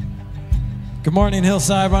Good morning,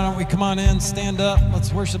 Hillside. Why don't we come on in, stand up,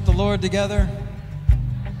 let's worship the Lord together.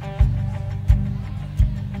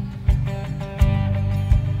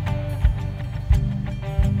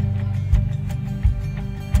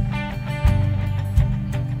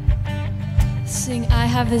 Sing, I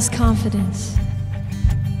have this confidence.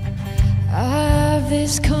 I have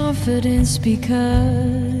this confidence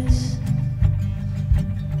because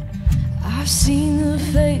I've seen the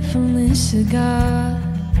faithfulness of God.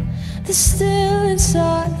 The still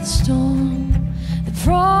inside the storm, the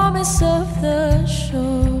promise of the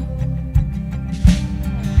shore.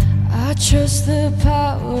 I trust the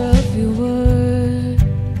power of your word,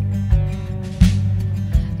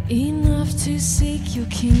 enough to seek your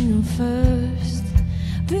kingdom first,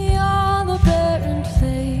 beyond the barren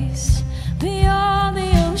place, beyond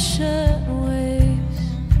the ocean waves.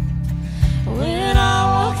 When I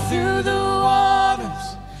walk through the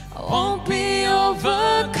waters, I won't be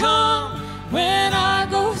overcome. When I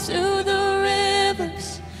go through the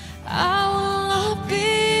rivers, I will not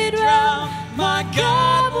be drowned. My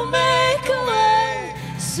God will make a way,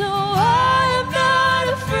 so I am not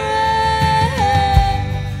afraid.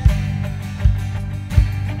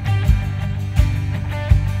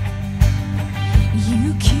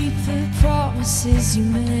 You keep the promises you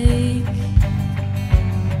make.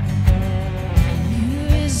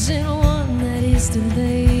 There isn't one that is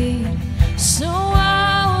delayed, so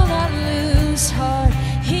I will not lose heart.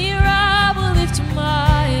 Here I will lift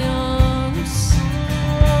my arms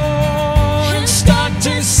and start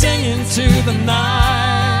to sing into the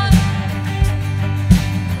night.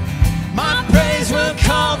 My praise will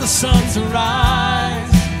call the sun to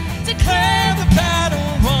rise. Declare the battle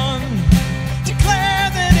won, declare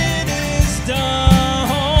that it is done.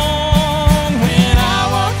 When I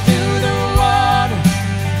walk through the water,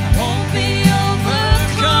 I won't be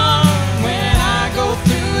overcome. When I go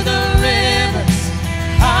through the rivers,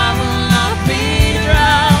 I will not be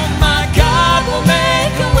drowned. My God will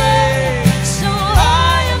make a way, so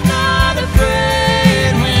I am not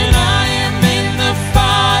afraid. When I am in the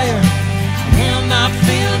fire, I will not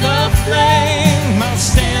feel the flame. I'll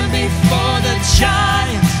stand before the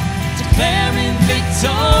giants, declaring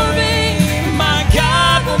victory. My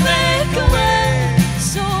God will make a way,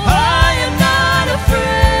 so I am not afraid.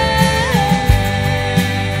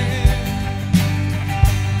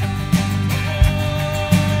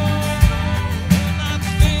 Not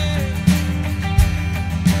fear.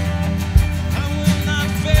 I will not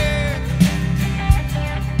fear.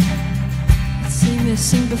 Sing this,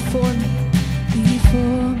 sing before me,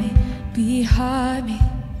 behind me,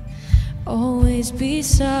 always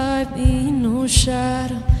beside me. No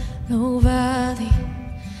shadow, no valley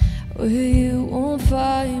where you won't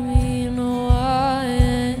find me. No, I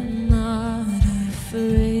am not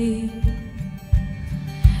afraid.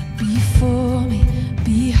 Before me,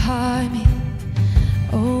 behind me,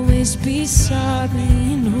 always beside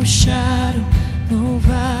me. No shadow, no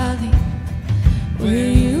valley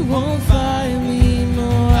where you won't find me. No,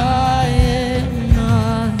 I am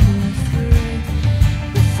not afraid.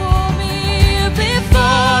 Before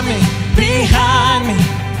me, behind me,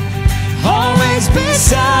 always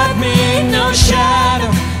beside me. No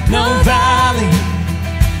shadow, no valley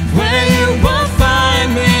where you won't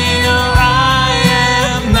find me. No, I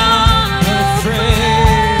am not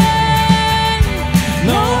afraid.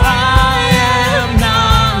 No, I am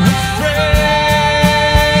not afraid.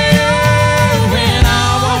 When I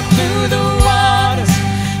walk through the waters,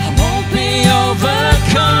 I won't be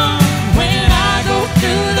overcome. When I go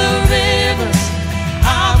through the rivers,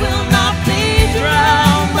 I will not be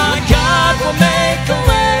drowned. My God will make a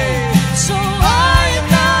way, so I am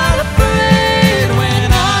not afraid.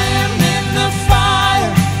 When I am in the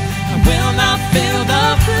fire, I will not feel the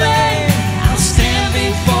flame. I'll stand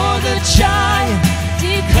before the giant,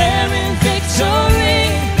 declaring victory.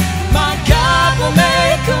 My God will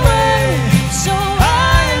make a way, so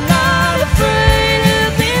I am not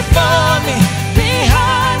afraid. Before me,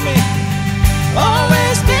 behind me,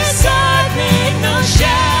 always beside me. No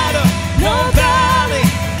shadow, no valley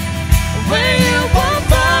where you won't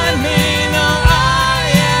find me. No, I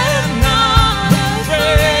am not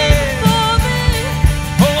afraid. Oh,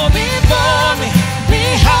 before me,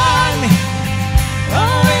 behind me,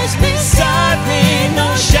 always beside me. No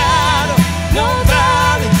shadow, no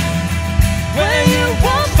valley where you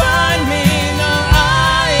won't find me. No,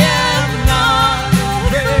 I am not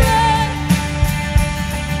afraid.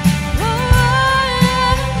 Oh, I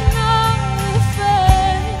am not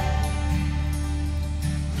afraid.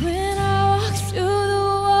 When I walk through the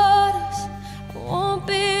waters, I won't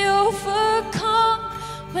be overcome.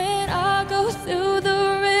 When I go through the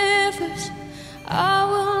rivers, I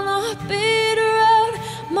will not be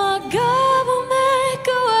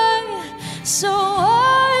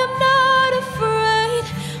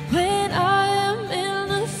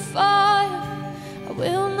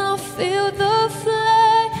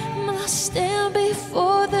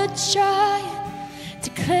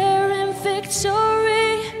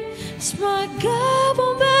victory. Yes, my God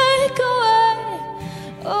will make a way.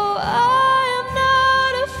 Oh, I am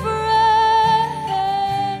not afraid.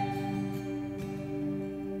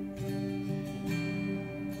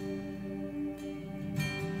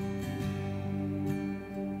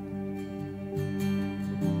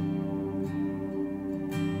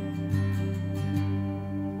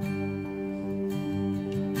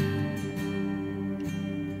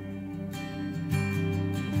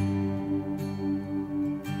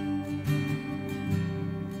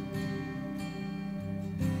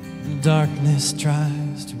 Darkness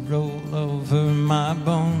tries to roll over my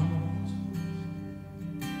bones,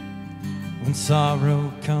 when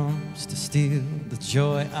sorrow comes to steal the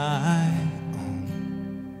joy I own,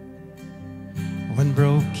 when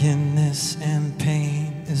brokenness and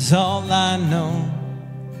pain is all I know,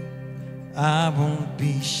 I won't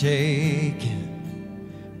be shaken,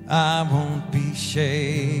 I won't be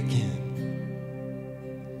shaken,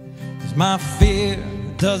 'cause my fear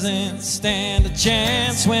doesn't stand a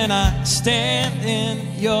chance when I stand in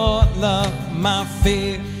your love. My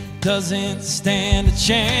fear doesn't stand a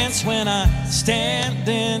chance when I stand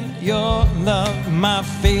in your love. My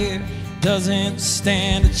fear doesn't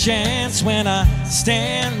stand a chance when I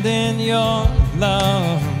stand in your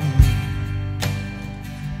love.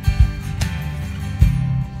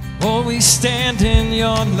 Oh, we stand in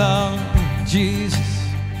your love, Jesus.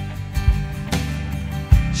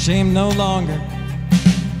 Shame no longer,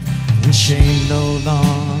 and shame no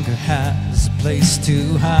longer has a place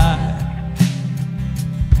to hide.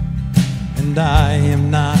 And I am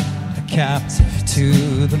not a captive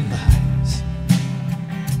to the lies.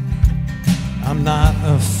 I'm not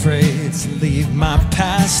afraid to leave my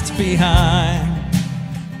past behind.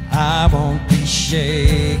 I won't be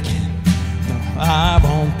shaken, no, I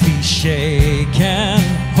won't be shaken.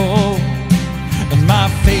 Oh, and my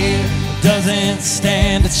fear doesn't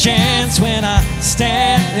stand a chance when I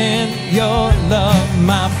stand in your love.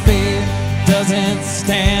 My fear doesn't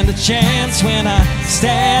stand a chance when I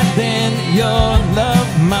stand in your love.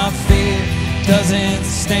 My fear doesn't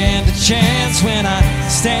stand a chance when I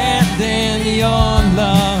stand in your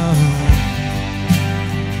love.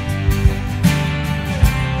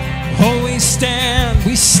 Oh, we stand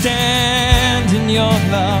in your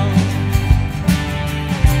love.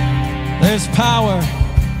 There's power.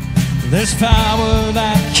 There's power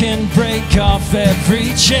that can break off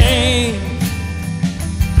every chain.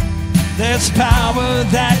 There's power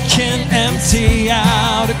that can empty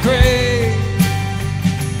out a grave.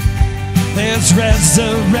 There's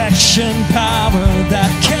resurrection power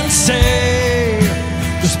that can save.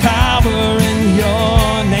 There's power in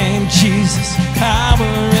your name, Jesus.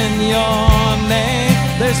 Power in your name.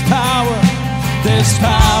 There's power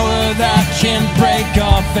that can break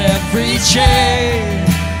off every chain.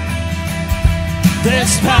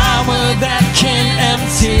 There's power that can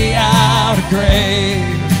empty out a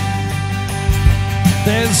grave.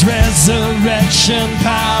 There's resurrection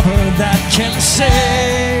power that can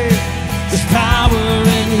save. There's power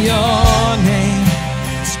in your name.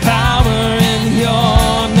 There's power in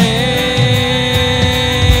your name.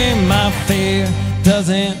 My fear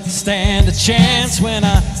doesn't stand a chance when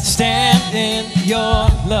I stand in your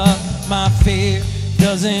love. My fear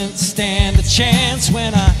doesn't stand a chance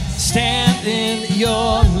when I stand in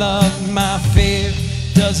your love. My fear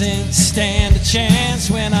doesn't stand a chance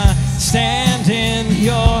when I stand in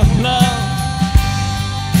your love.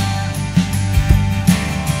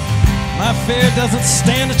 My fear doesn't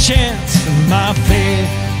stand a chance. My fear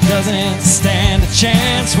doesn't stand a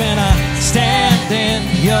chance when I stand in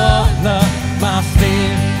your love. My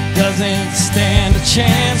fear doesn't stand a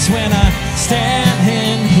chance when I stand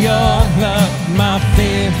in your love. My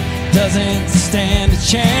fear doesn't stand a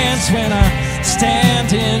chance when I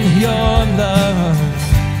stand in your love.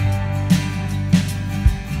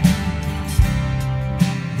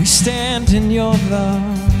 We stand in your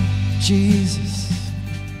love, Jesus.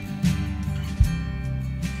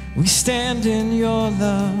 We stand in your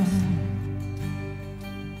love.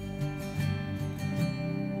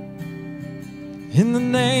 In the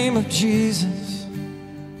name of Jesus,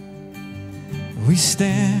 we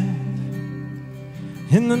stand.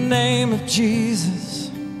 In the name of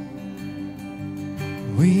Jesus,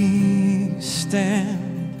 we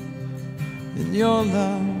stand. In your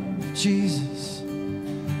love, Jesus.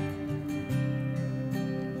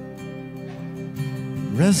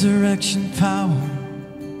 Resurrection power.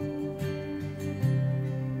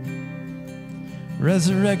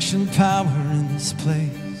 Resurrection power in this place.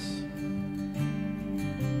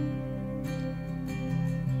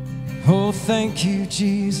 Oh, thank you,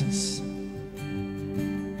 Jesus.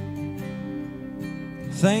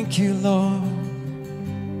 Thank you, Lord.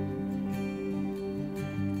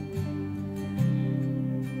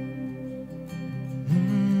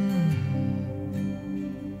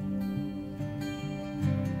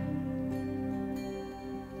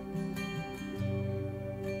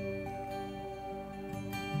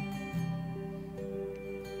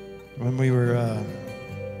 When we were,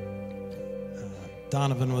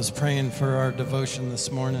 Donovan was praying for our devotion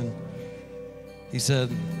this morning. He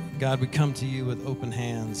said, God, we come to you with open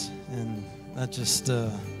hands. And that just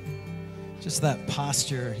that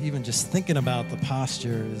posture, even just thinking about the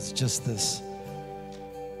posture is just this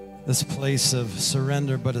place of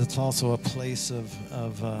surrender, but it's also a place of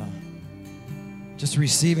just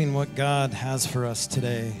receiving what God has for us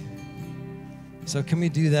today. So can we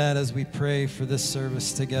do that as we pray for this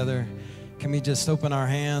service together? Can we just open our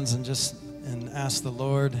hands and ask the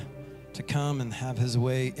Lord to come and have his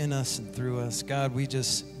way in us and through us? God, we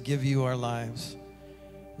just give you our lives.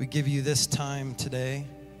 We give you this time today.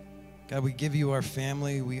 God, we give you our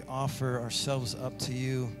family. We offer ourselves up to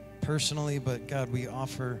you personally, but God, we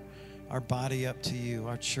offer our body up to you,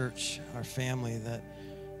 our church, our family that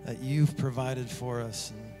you've provided for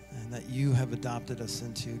us and that you have adopted us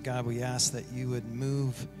into. God, we ask that you would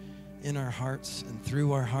move in our hearts and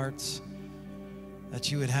through our hearts,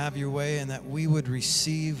 that you would have your way and that we would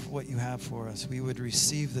receive what you have for us. We would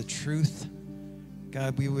receive the truth.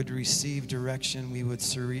 God, we would receive direction. We would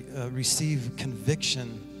receive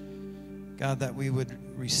conviction. God, that we would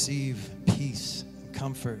receive peace and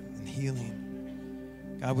comfort and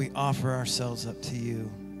healing. God, we offer ourselves up to you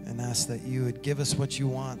and ask that you would give us what you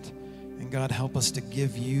want. And God, help us to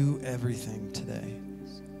give you everything today.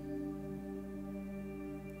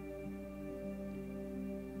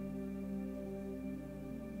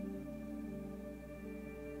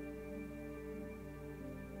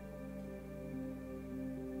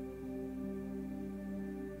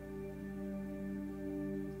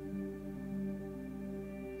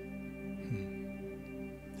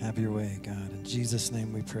 Have your way, God. In Jesus'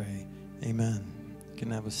 name we pray. Amen. You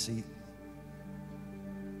can have a seat.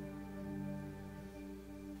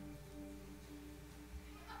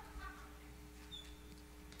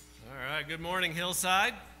 Good morning,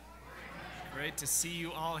 Hillside. Great to see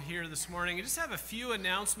you all here this morning. I just have a few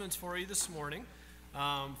announcements for you this morning.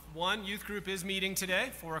 One, youth group is meeting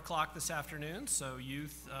today, 4 o'clock this afternoon. So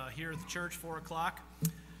youth here at the church, 4 o'clock.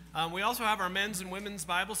 We also have our men's and women's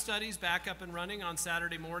Bible studies back up and running on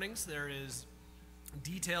Saturday mornings. There is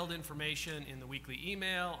detailed information in the weekly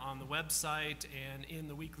email, on the website, and in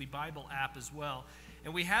the weekly Bible app as well.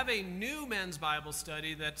 And we have a new men's Bible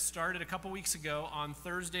study that started a couple weeks ago on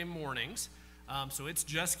Thursday mornings. So it's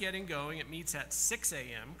just getting going. It meets at 6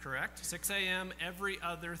 a.m., correct? 6 a.m. every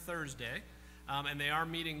other Thursday. And they are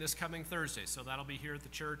meeting this coming Thursday. So that'll be here at the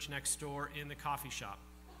church next door in the coffee shop.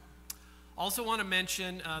 Also want to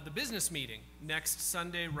mention the business meeting next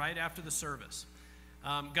Sunday right after the service.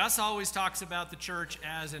 Gus always talks about the church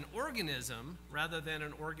as an organism rather than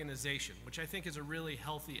an organization, which I think is a really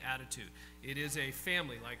healthy attitude. It is a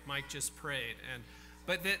family, like Mike just prayed,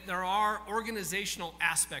 but that there are organizational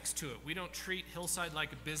aspects to it. We don't treat Hillside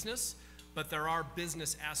like a business, but there are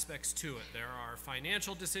business aspects to it. There are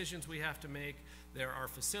financial decisions we have to make. There are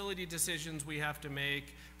facility decisions we have to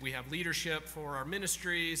make. We have leadership for our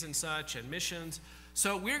ministries and such and missions.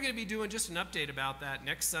 So we're going to be doing just an update about that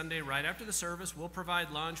next Sunday right after the service. We'll provide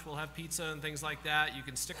lunch. We'll have pizza and things like that. You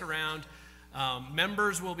can stick around.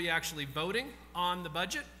 Members will be actually voting on the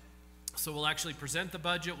budget. So we'll actually present the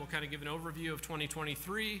budget. We'll kind of give an overview of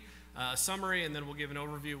 2023, summary, and then we'll give an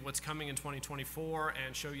overview of what's coming in 2024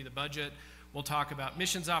 and show you the budget. We'll talk about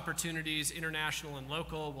missions opportunities, international and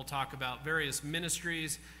local. We'll talk about various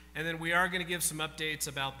ministries. And then we are going to give some updates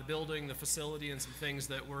about the building, the facility, and some things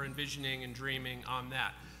that we're envisioning and dreaming on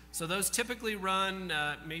that. So those typically run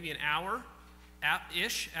maybe an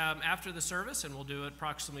hour-ish after the service, and we'll do it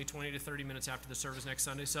approximately 20 to 30 minutes after the service next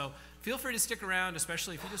Sunday. So feel free to stick around,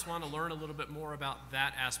 especially if you just want to learn a little bit more about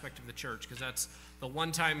that aspect of the church, because that's the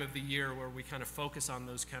one time of the year where we kind of focus on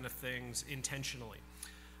those kind of things intentionally.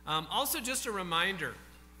 Also, just a reminder,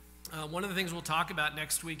 one of the things we'll talk about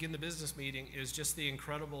next week in the business meeting is just the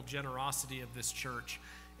incredible generosity of this church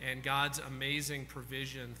and God's amazing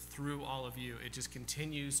provision through all of you. It just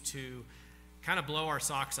continues to kind of blow our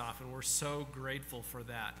socks off, and we're so grateful for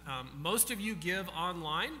that. Most of you give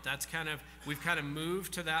online. We've kind of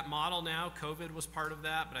moved to that model now. COVID was part of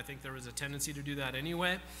that, but I think there was a tendency to do that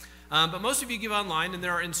anyway. But most of you give online, and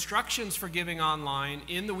there are instructions for giving online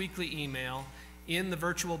in the weekly email in the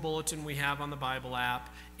virtual bulletin we have on the Bible app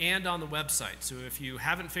and on the website. So if you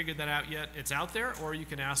haven't figured that out yet, it's out there, or you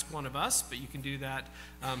can ask one of us, but you can do that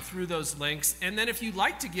through those links. And then if you'd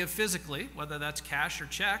like to give physically, whether that's cash or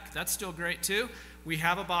check, that's still great too. We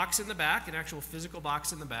have a box in the back, an actual physical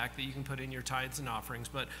box in the back that you can put in your tithes and offerings.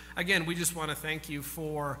 But again, we just want to thank you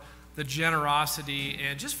for the generosity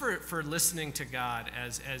and just for listening to God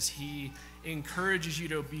as He encourages you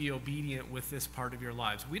to be obedient with this part of your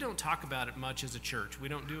lives. We don't talk about it much as a church. We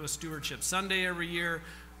don't do a stewardship Sunday every year.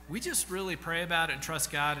 We just really pray about it and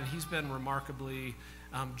trust God, and He's been remarkably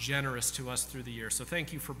generous to us through the year. So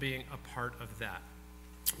thank you for being a part of that.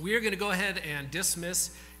 We are going to go ahead and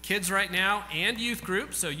dismiss kids right now and youth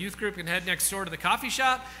group. So youth group can head next door to the coffee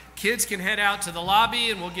shop. Kids can head out to the lobby,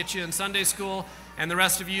 and we'll get you in Sunday school. And the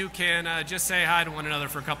rest of you can just say hi to one another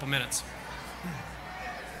for a couple minutes.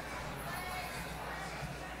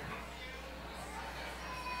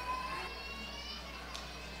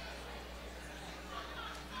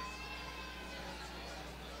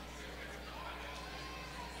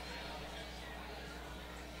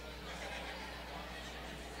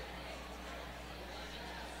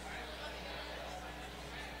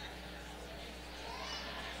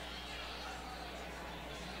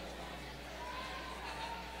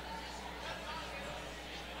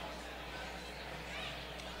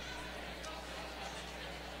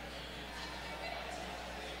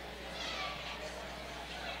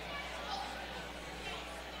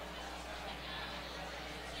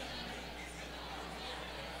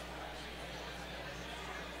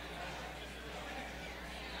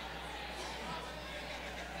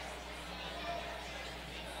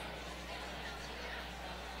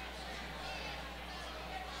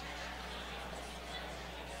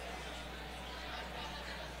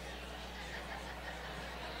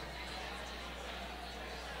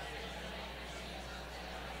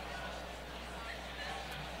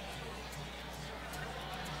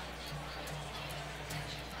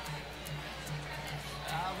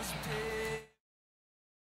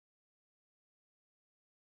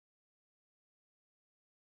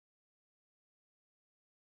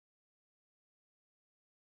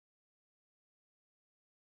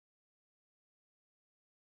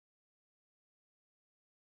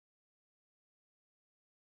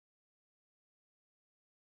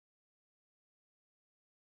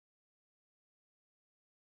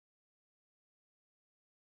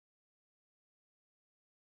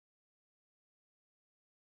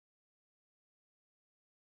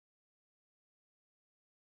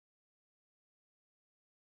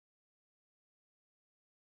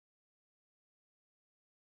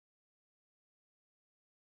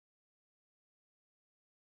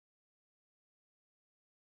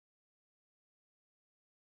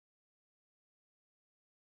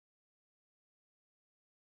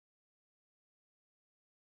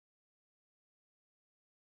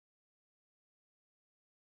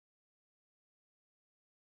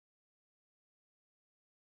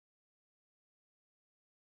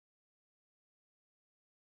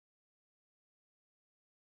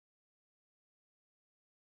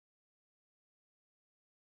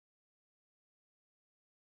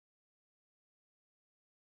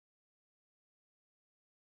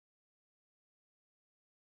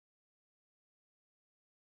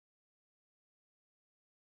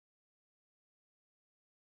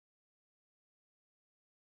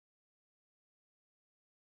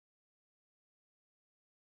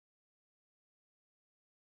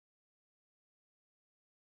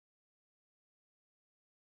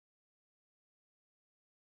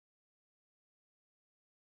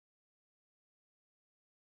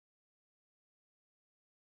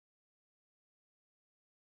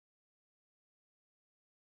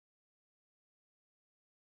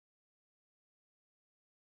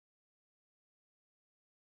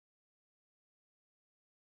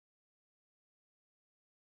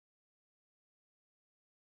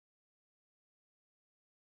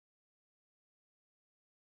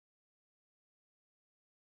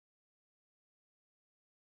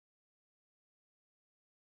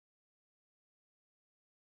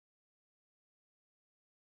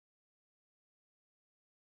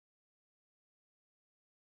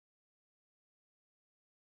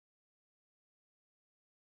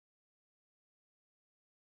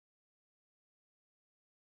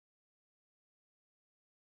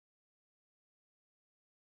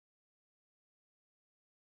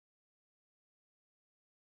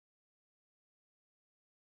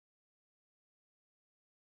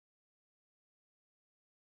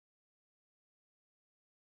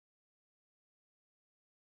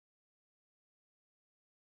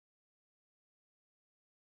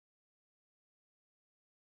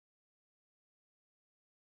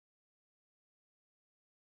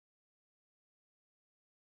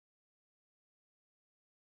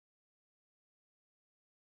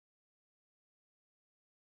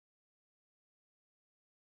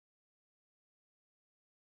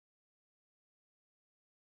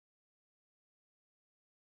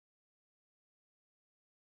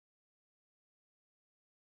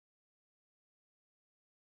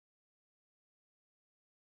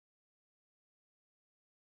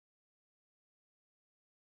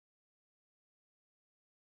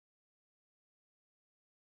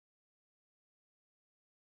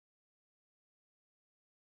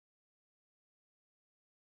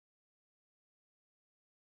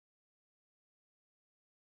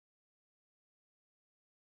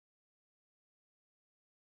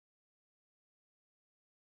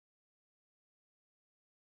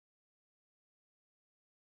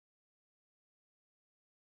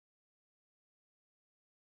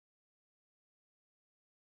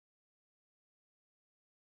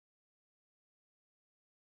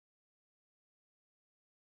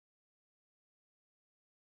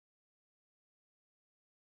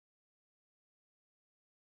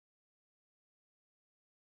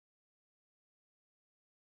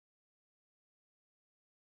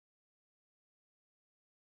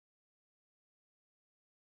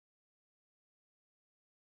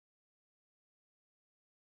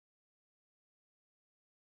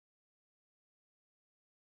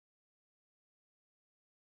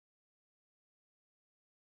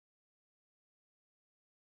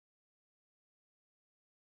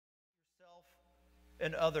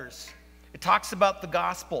 and others. It talks about the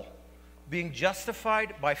gospel, being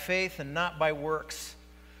justified by faith and not by works.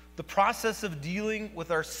 The process of dealing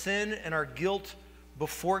with our sin and our guilt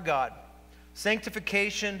before God,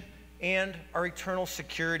 sanctification, and our eternal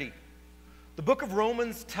security. The book of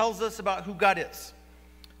Romans tells us about who God is,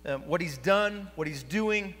 what he's done, what he's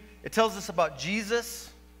doing. It tells us about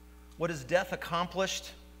Jesus, what his death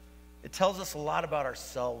accomplished. It tells us a lot about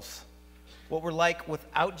ourselves, what we're like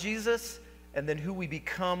without Jesus, and then who we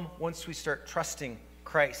become once we start trusting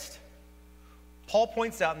Christ. Paul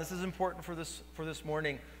points out, and this is important for this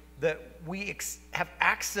morning, that we have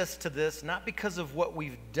access to this not because of what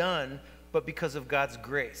we've done, but because of God's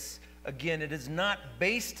grace. Again, it is not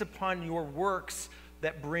based upon your works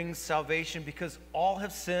that brings salvation, because all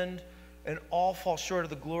have sinned and all fall short of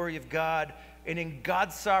the glory of God. And in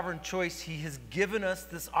God's sovereign choice, he has given us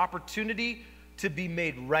this opportunity to be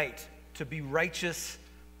made right, to be righteous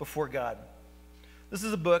before God. This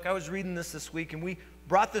is a book. I was reading this week, and we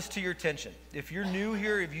brought this to your attention. If you're new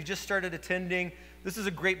here, if you just started attending, this is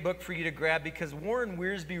a great book for you to grab, because Warren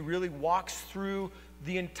Wiersbe really walks through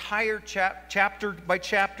the entire chapter by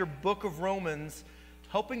chapter book of Romans,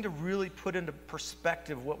 helping to really put into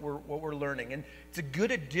perspective what we're learning. And it's a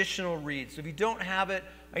good additional read. So if you don't have it,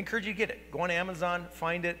 I encourage you to get it. Go on Amazon,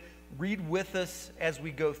 find it, read with us as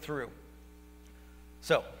we go through.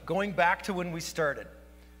 So going back to when we started,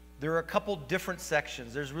 there are a couple different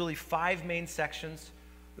sections. There's really 5 main sections.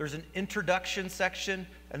 There's an introduction section,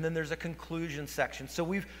 and then there's a conclusion section. So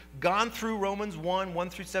we've gone through Romans 1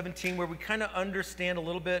 through 17, where we kind of understand a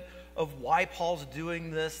little bit of why Paul's doing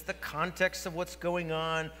this, the context of what's going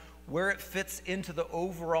on, where it fits into the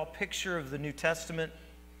overall picture of the New Testament.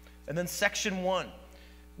 And then section 1,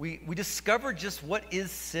 we discover just what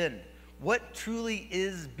is sin, what truly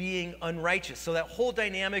is being unrighteous. So that whole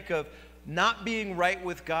dynamic of not being right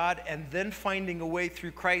with God and then finding a way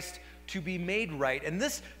through Christ to be made right. And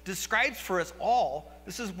this describes for us all,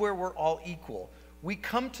 this is where we're all equal. We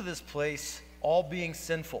come to this place all being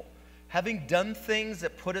sinful, having done things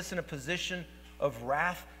that put us in a position of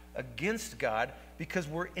wrath against God, because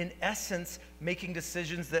we're in essence making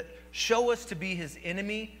decisions that show us to be his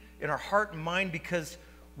enemy in our heart and mind, because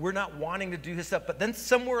we're not wanting to do his stuff. But then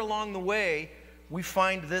somewhere along the way, we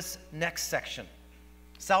find this next section.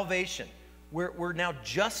 Salvation. We're now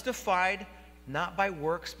justified not by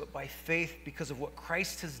works, but by faith, because of what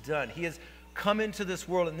Christ has done. He has come into this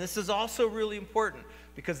world, and this is also really important,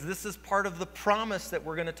 because this is part of the promise that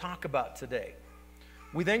we're going to talk about today.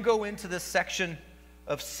 We then go into this section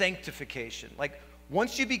of sanctification. Like,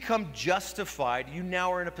 once you become justified, you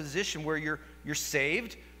now are in a position where you're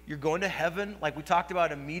saved, you're going to heaven. Like we talked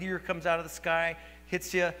about, a meteor comes out of the sky,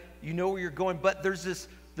 hits you, you know where you're going. But there's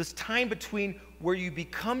this time between where you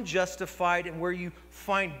become justified and where you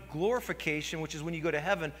find glorification, which is when you go to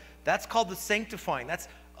heaven. That's called the sanctifying. That's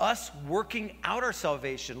us working out our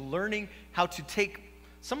salvation, learning how to take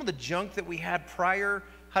some of the junk that we had prior,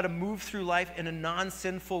 how to move through life in a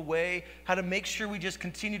non-sinful way, how to make sure we just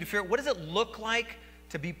continue to figure out what does it look like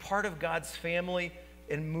to be part of God's family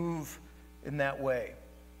and move in that way.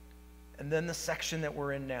 And then the section that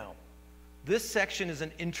we're in now. This section is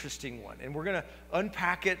an interesting one, and we're going to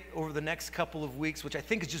unpack it over the next couple of weeks, which I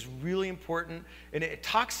think is just really important. And it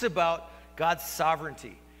talks about God's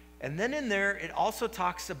sovereignty. And then in there, it also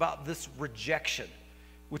talks about this rejection,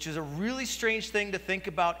 which is a really strange thing to think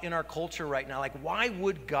about in our culture right now. Like, why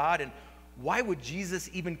would God and why would Jesus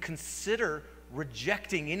even consider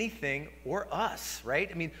rejecting anything or us, right?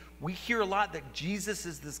 I mean, we hear a lot that Jesus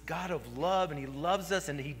is this God of love, and he loves us,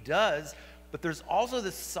 and he does. But there's also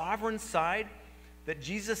this sovereign side that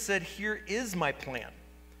Jesus said, here is my plan.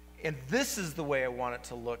 And this is the way I want it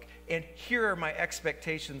to look. And here are my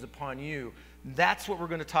expectations upon you. That's what we're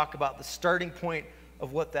going to talk about, the starting point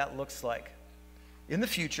of what that looks like. In the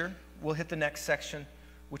future, we'll hit the next section,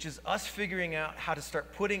 which is us figuring out how to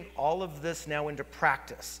start putting all of this now into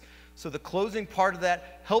practice. So the closing part of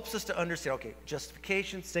that helps us to understand, okay,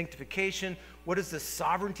 justification, sanctification, what does this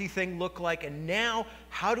sovereignty thing look like? And now,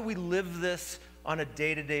 how do we live this on a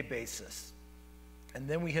day-to-day basis? And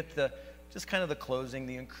then we hit just kind of the closing,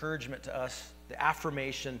 the encouragement to us, the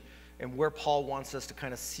affirmation, and where Paul wants us to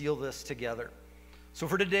kind of seal this together. So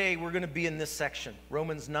for today, we're going to be in this section,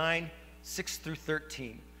 Romans 9, 6 through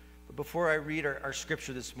 13. But before I read our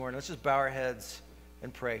scripture this morning, let's just bow our heads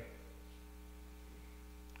and pray.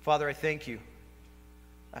 Father, I thank you.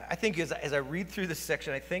 I think as I read through this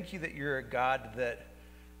section, I thank you that you're a God that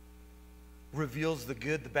reveals the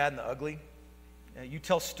good, the bad, and the ugly. You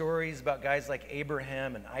tell stories about guys like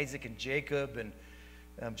Abraham and Isaac and Jacob, and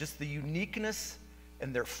just the uniqueness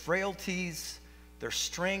and their frailties, their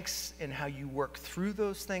strengths, and how you work through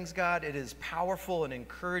those things, God. It is powerful and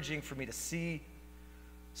encouraging for me to see.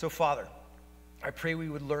 So, Father, I pray we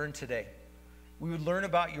would learn today. We would learn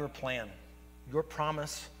about your plan, your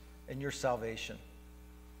promise, and your salvation.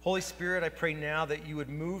 Holy Spirit, I pray now that you would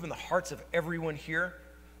move in the hearts of everyone here,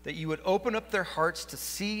 that you would open up their hearts to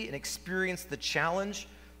see and experience the challenge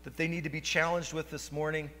that they need to be challenged with this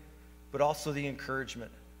morning, but also the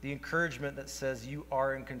encouragement that says you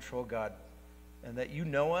are in control, God, and that you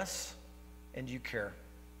know us and you care.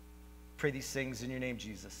 Pray these things in your name,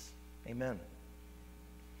 Jesus. Amen.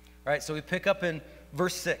 All right, so we pick up in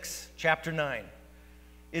verse 6, chapter 9.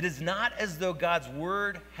 It is not as though God's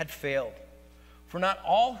word had failed, for not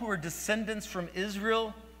all who are descendants from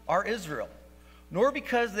Israel are Israel, nor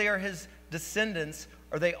because they are his descendants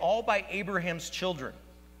are they all by Abraham's children.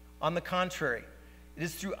 On the contrary, it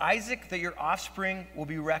is through Isaac that your offspring will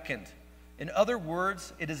be reckoned. In other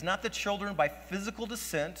words, it is not the children by physical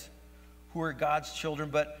descent who are God's children,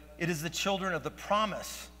 but it is the children of the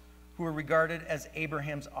promise who are regarded as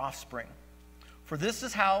Abraham's offspring. For this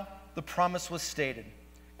is how the promise was stated.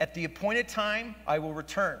 At the appointed time, I will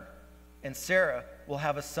return, and Sarah will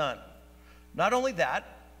have a son. Not only that,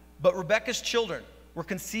 but Rebekah's children were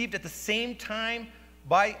conceived at the same time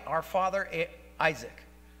by our father Isaac.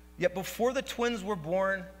 Yet before the twins were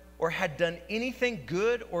born or had done anything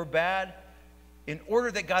good or bad, in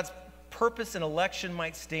order that God's purpose and election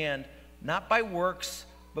might stand, not by works,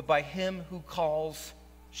 but by him who calls,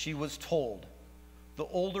 she was told, the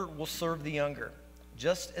older will serve the younger,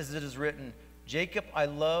 just as it is written, Jacob I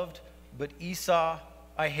loved, but Esau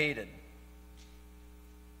I hated.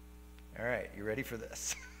 All right, you ready for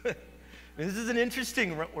this? This is an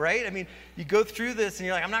interesting, right? I mean, you go through this and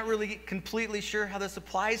you're like, I'm not really completely sure how this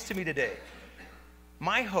applies to me today.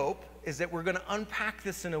 My hope is that we're going to unpack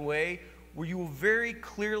this in a way where you will very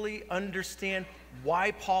clearly understand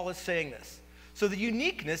why Paul is saying this. So the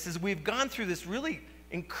uniqueness is we've gone through this really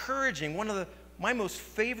encouraging, my most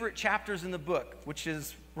favorite chapters in the book, which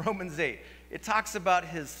is Romans 8. It talks about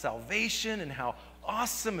his salvation and how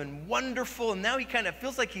awesome and wonderful, and now he kind of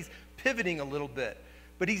feels like he's pivoting a little bit.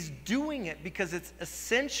 But he's doing it because it's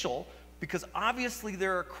essential, because obviously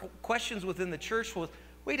there are questions within the church. Well,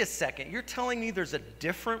 wait a second, you're telling me there's a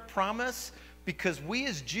different promise? Because we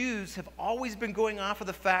as Jews have always been going off of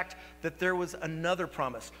the fact that there was another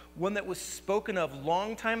promise, one that was spoken of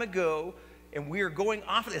long time ago, and we are going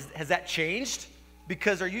off of this. Has that changed?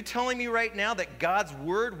 Because are you telling me right now that God's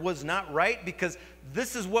word was not right? Because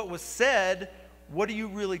this is what was said. What are you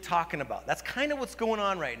really talking about? That's kind of what's going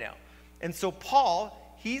on right now. And so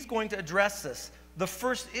Paul, he's going to address this. The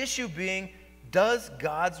first issue being, does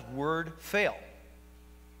God's word fail?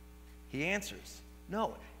 He answers,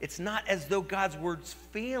 no. It's not as though God's word's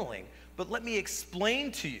failing, but let me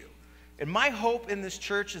explain to you. And my hope in this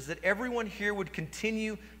church is that everyone here would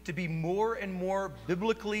continue to be more and more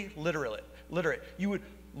biblically literate. You would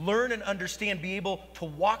learn and understand, be able to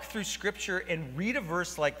walk through Scripture and read a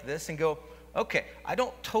verse like this and go, okay, I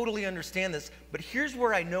don't totally understand this, but here's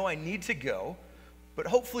where I know I need to go. But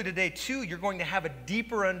hopefully today, too, you're going to have a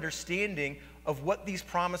deeper understanding of what these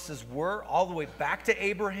promises were, all the way back to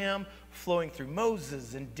Abraham, flowing through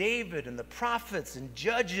Moses and David and the prophets and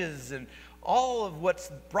judges and all of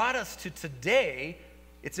what's brought us to today.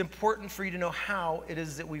 It's important for you to know how it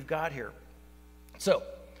is that we've got here. So,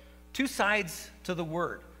 two sides to the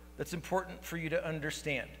word that's important for you to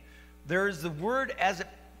understand. There is the word as it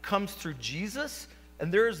comes through Jesus,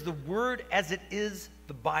 and there is the word as it is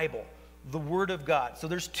the Bible, the word of God. So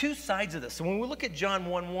there's two sides of this. So when we look at John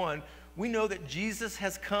 1:1, we know that Jesus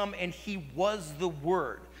has come and he was the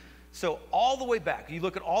word. So all the way back, you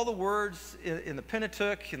look at all the words in the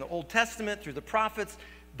Pentateuch, in the Old Testament, through the prophets,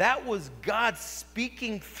 that was God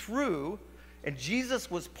speaking through, and Jesus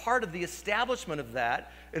was part of the establishment of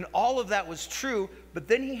that, and all of that was true, but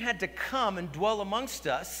then he had to come and dwell amongst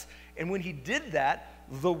us, and when he did that,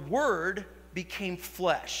 the word became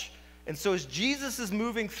flesh. And so as Jesus is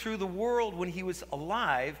moving through the world when he was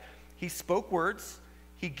alive, he spoke words,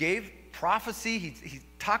 he gave prophecy, he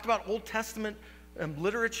talked about Old Testament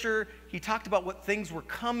literature, he talked about what things were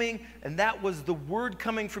coming, and that was the word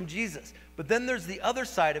coming from Jesus. But then there's the other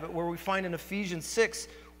side of it where we find in Ephesians 6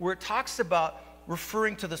 where it talks about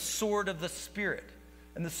referring to the sword of the Spirit.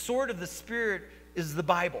 And the sword of the Spirit is the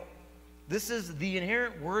Bible. This is the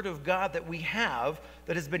inherent word of God that we have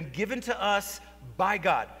that has been given to us by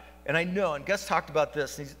God. And I know, and Gus talked about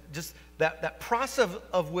this, and he's just that process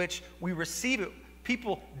of which we receive it,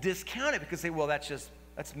 people discount it because they say, well, that's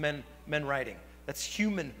men writing. That's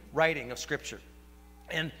human writing of Scripture.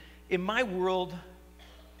 And in my world,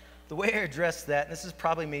 the way I address that, and this is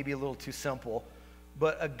probably maybe a little too simple,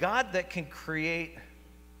 but a God that can create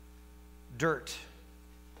dirt,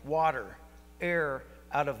 water, air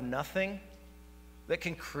out of nothing, that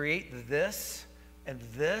can create this and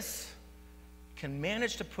this, can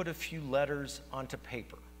manage to put a few letters onto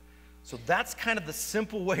paper. So that's kind of the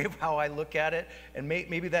simple way of how I look at it, and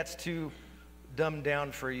maybe that's too dumbed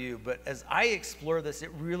down for you, but as I explore this, it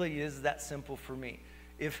really is that simple for me.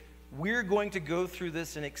 If we're going to go through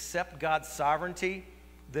this and accept God's sovereignty,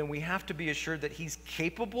 then we have to be assured that he's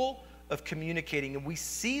capable of communicating, and we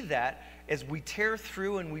see that as we tear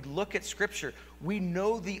through and we look at Scripture. We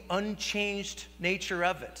know the unchanged nature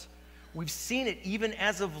of it. We've seen it even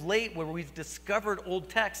as of late where we've discovered old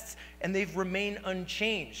texts and they've remained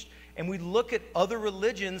unchanged. And we look at other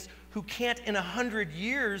religions who can't in 100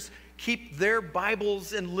 years keep their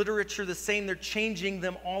Bibles and literature the same. They're changing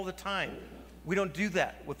them all the time. We don't do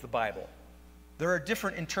that with the Bible. There are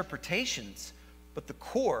different interpretations, but the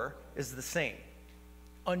core is the same,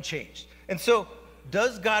 unchanged. And so,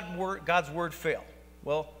 does God's word fail?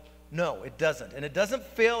 Well, no, it doesn't. And it doesn't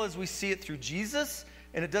fail as we see it through Jesus,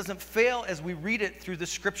 and it doesn't fail as we read it through the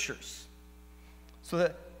Scriptures.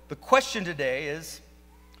 So the question today is,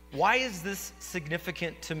 why is this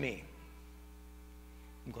significant to me?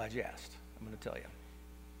 I'm glad you asked. I'm going to tell you.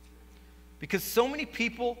 Because so many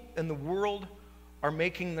people in the world are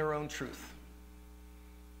making their own truth.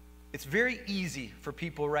 It's very easy for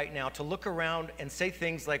people right now to look around and say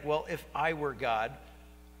things like, well, if I were God,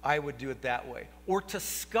 I would do it that way. Or to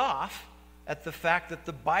scoff at the fact that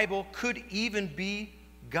the Bible could even be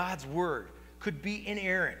God's word, could be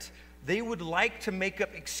inerrant. They would like to make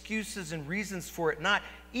up excuses and reasons for it not,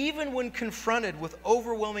 even when confronted with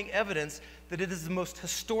overwhelming evidence that it is the most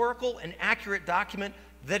historical and accurate document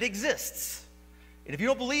that exists. And if you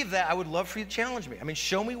don't believe that, I would love for you to challenge me. I mean,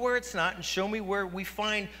 show me where it's not and show me where we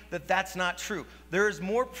find that that's not true. There is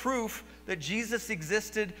more proof that Jesus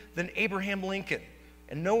existed than Abraham Lincoln.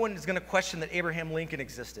 And no one is going to question that Abraham Lincoln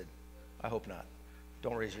existed. I hope not.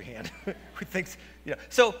 Don't raise your hand. Who thinks, you know.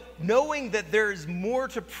 So knowing that there is more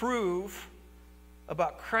to prove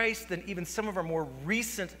about Christ than even some of our more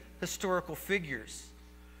recent historical figures.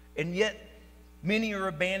 And yet, many are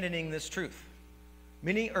abandoning this truth.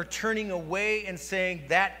 Many are turning away and saying,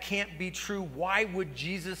 that can't be true. Why would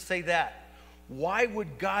Jesus say that? Why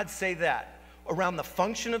would God say that? Around the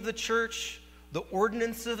function of the church, the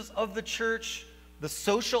ordinances of the church, the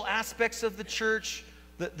social aspects of the church,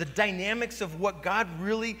 the dynamics of what God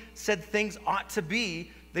really said things ought to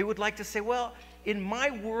be, they would like to say, well, in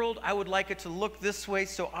my world, I would like it to look this way,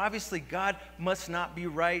 so obviously God must not be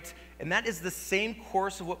right. And that is the same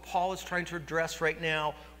course of what Paul is trying to address right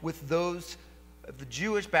now with those of the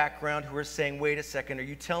Jewish background who are saying, wait a second, are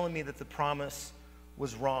you telling me that the promise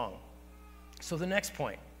was wrong? So the next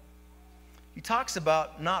point, he talks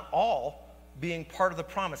about not all being part of the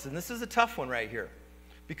promise. And this is a tough one right here.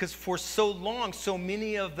 Because for so long, so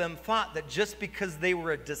many of them thought that just because they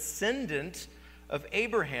were a descendant of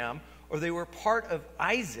Abraham or they were part of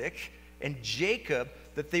Isaac and Jacob,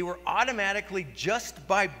 that they were automatically, just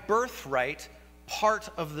by birthright, part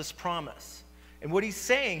of this promise. And what he's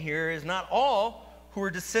saying here is not all who are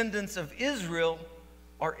descendants of Israel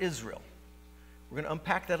are Israel. We're going to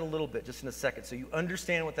unpack that a little bit just in a second so you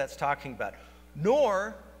understand what that's talking about.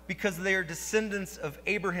 Nor, because they are descendants of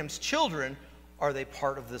Abraham's children, are they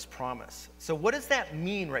part of this promise. So what does that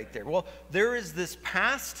mean right there? Well, there is this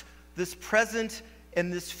past, this present,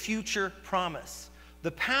 and this future promise. The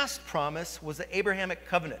past promise was the Abrahamic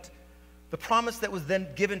covenant, the promise that was then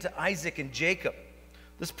given to Isaac and Jacob.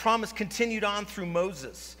 This promise continued on through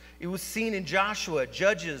Moses. It was seen in Joshua,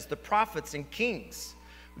 Judges, the prophets, and Kings.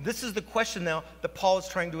 This is the question now that Paul is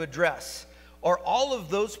trying to address. Are all of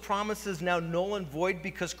those promises now null and void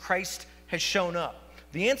because Christ has shown up?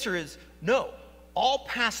 The answer is no. All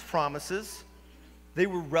past promises, they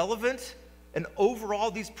were relevant, and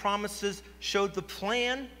overall these promises showed the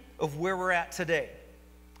plan of where we're at today.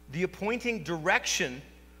 The appointing direction,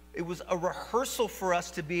 it was a rehearsal for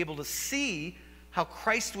us to be able to see how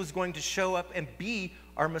Christ was going to show up and be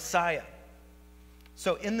our Messiah.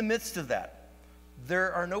 So in the midst of that,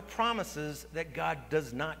 there are no promises that God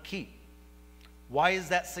does not keep. Why is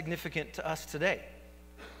that significant to us today?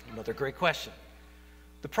 Another great question.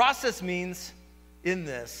 The process means in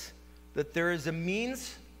this that there is a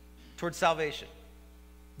means towards salvation.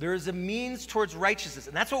 There is a means towards righteousness.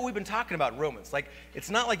 And that's what we've been talking about in Romans. Like, it's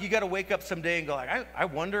not like you got to wake up someday and go like, I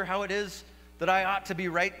wonder how it is that I ought to be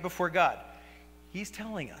right before God. He's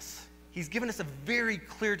telling us. He's given us a very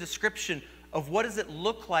clear description of what does it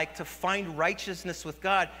look like to find righteousness with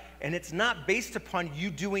God. And it's not based upon you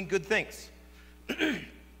doing good things.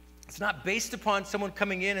 It's not based upon someone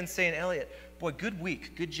coming in and saying, Elliot, boy, good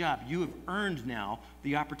week, good job. You have earned now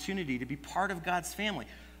the opportunity to be part of God's family.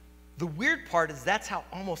 The weird part is that's how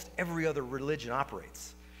almost every other religion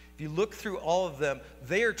operates. If you look through all of them,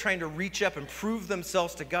 they are trying to reach up and prove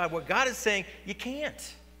themselves to God. What God is saying, you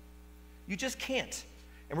can't. You just can't.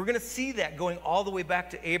 And we're going to see that going all the way back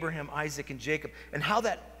to Abraham, Isaac, and Jacob, and how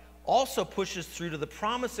that also pushes through to the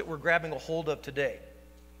promise that we're grabbing a hold of today.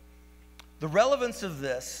 The relevance of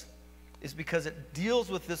this is because it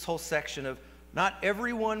deals with this whole section of not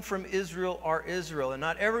everyone from Israel are Israel, and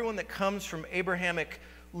not everyone that comes from Abrahamic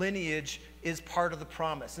lineage is part of the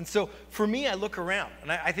promise. And so for me, I look around,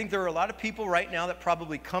 and I think there are a lot of people right now that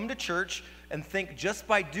probably come to church and think just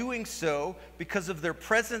by doing so, because of their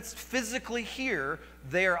presence physically here,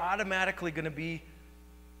 they are automatically going to be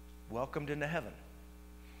welcomed into heaven.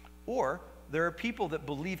 Or there are people that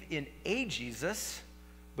believe in a Jesus,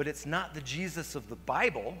 but it's not the Jesus of the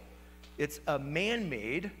Bible. It's a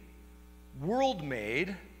man-made,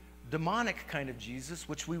 world-made, demonic kind of Jesus,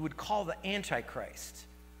 which we would call the Antichrist.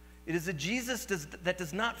 It is a Jesus that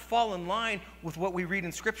does not fall in line with what we read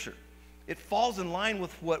in Scripture. It falls in line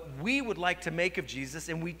with what we would like to make of Jesus,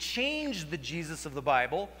 and we change the Jesus of the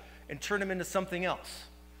Bible and turn him into something else.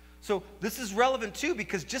 So this is relevant too,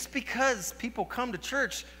 because just because people come to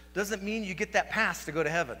church doesn't mean you get that pass to go to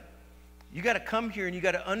heaven. You got to come here and you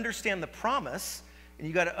got to understand the promise, and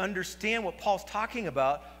you got to understand what Paul's talking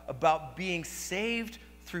about being saved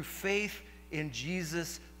through faith in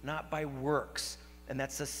Jesus, not by works. And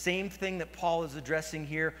that's the same thing that Paul is addressing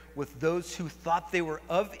here with those who thought they were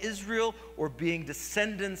of Israel or being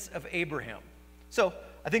descendants of Abraham. So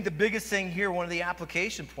I think the biggest thing here, one of the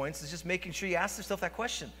application points, is just making sure you ask yourself that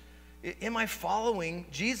question. Am I following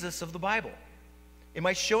Jesus of the Bible? Am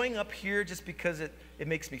I showing up here just because it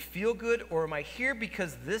makes me feel good, or am I here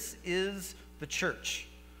because this is the church?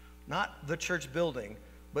 Not the church building,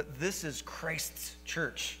 but this is Christ's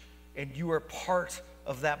church, and you are part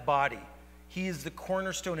of that body. He is the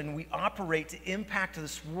cornerstone, and we operate to impact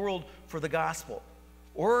this world for the gospel.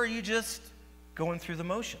 Or are you just going through the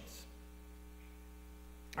motions?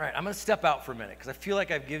 All right, I'm going to step out for a minute because I feel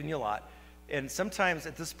like I've given you a lot. And sometimes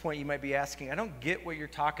at this point you might be asking, I don't get what you're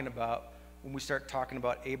talking about when we start talking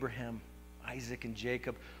about Abraham, Isaac, and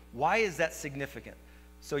Jacob. Why is that significant?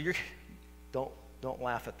 So don't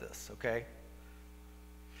laugh at this, okay?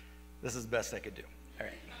 This is the best I could do. All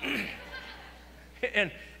right.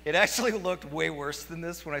 And it actually looked way worse than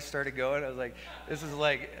this when I started going. I was like, this is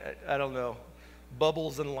like, I don't know,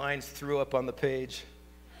 bubbles and lines threw up on the page.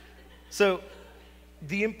 So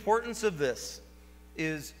the importance of this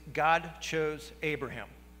is God chose Abraham.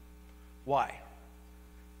 Why?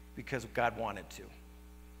 Because God wanted to.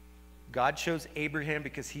 God chose Abraham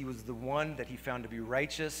because he was the one that he found to be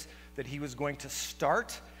righteous, that he was going to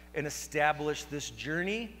start and establish this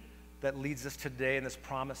journey that leads us today and this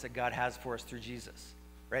promise that God has for us through Jesus,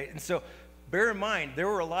 right? And so bear in mind, there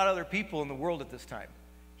were a lot of other people in the world at this time.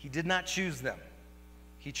 He did not choose them.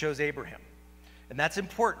 He chose Abraham. And that's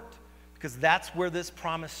important because that's where this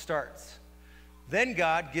promise starts. Then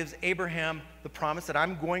God gives Abraham the promise that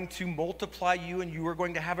I'm going to multiply you and you are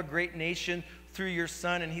going to have a great nation through your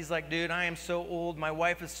son. And he's like, dude, I am so old. My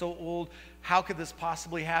wife is so old. How could this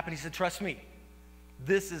possibly happen? He said, trust me.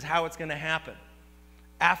 This is how it's going to happen.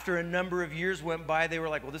 After a number of years went by, they were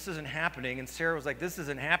like, well, this isn't happening. And Sarah was like, this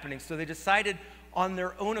isn't happening. So they decided on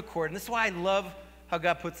their own accord. And this is why I love how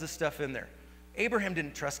God puts this stuff in there. Abraham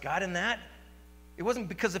didn't trust God in that. It wasn't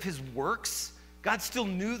because of his works. God still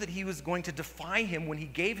knew that he was going to defy him when he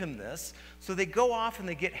gave him this. So they go off and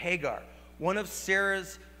they get Hagar, one of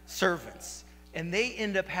Sarah's servants. And they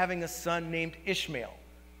end up having a son named Ishmael.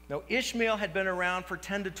 Now, Ishmael had been around for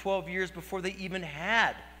 10 to 12 years before they even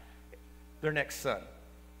had their next son,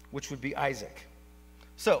 which would be Isaac.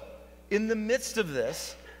 So, in the midst of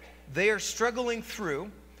this, they are struggling through,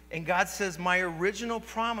 and God says, my original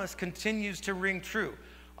promise continues to ring true.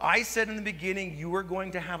 I said in the beginning, you are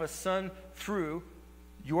going to have a son through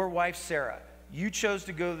your wife, Sarah. You chose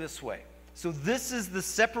to go this way. So this is the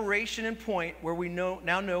separation and point where we now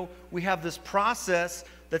know we have this process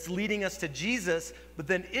that's leading us to Jesus, but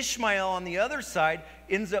then Ishmael on the other side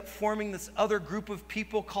ends up forming this other group of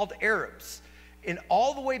people called Arabs. And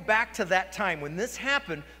all the way back to that time, when this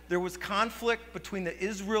happened, there was conflict between the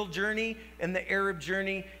Israel journey and the Arab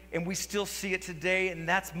journey, and we still see it today, and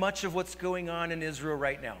that's much of what's going on in Israel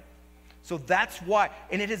right now. So that's why,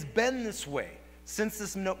 and it has been this way since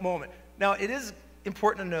this moment. Now, it is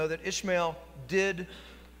important to know that Ishmael did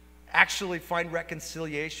actually find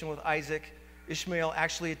reconciliation with Isaac. Ishmael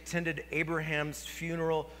actually attended Abraham's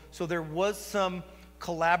funeral, so there was some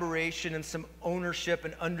collaboration and some ownership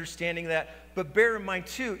and understanding that. But bear in mind,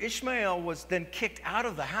 too, Ishmael was then kicked out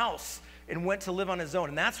of the house and went to live on his own.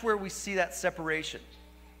 And that's where we see that separation.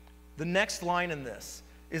 The next line in this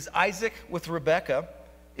is Isaac with Rebekah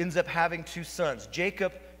ends up having 2 sons,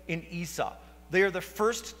 Jacob and Esau. They are the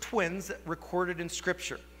first twins recorded in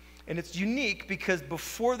Scripture. And it's unique because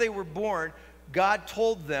before they were born, God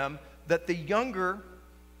told them that the younger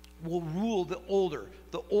will rule the older.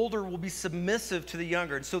 The older will be submissive to the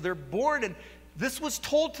younger. And so they're born, and this was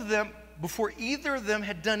told to them before either of them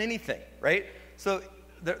had done anything, right? So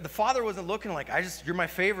the father wasn't looking like, you're my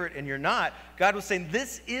favorite and you're not. God was saying,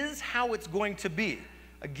 this is how it's going to be.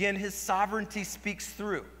 Again, his sovereignty speaks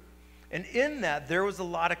through. And in that, there was a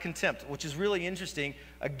lot of contempt, which is really interesting.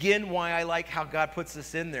 Again, why I like how God puts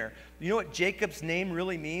this in there. You know what Jacob's name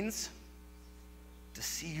really means?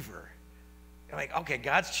 Deceiver. You're like, okay,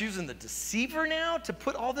 God's choosing the deceiver now to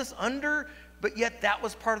put all this under, but yet that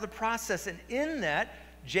was part of the process. And in that,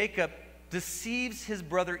 Jacob deceives his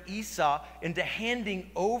brother Esau into handing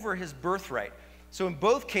over his birthright. So in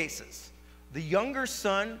both cases, the younger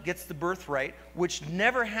son gets the birthright, which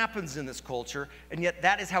never happens in this culture, and yet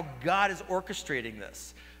that is how God is orchestrating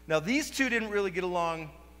this. Now, these two didn't really get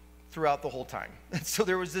along throughout the whole time. And so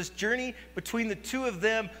there was this journey between the two of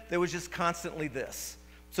them that was just constantly this.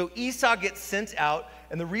 So Esau gets sent out,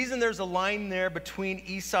 and the reason there's a line there between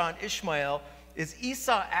Esau and Ishmael is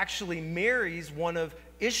Esau actually marries one of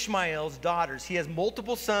Ishmael's daughters. He has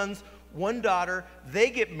multiple sons, one daughter, they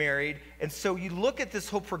get married, and so you look at this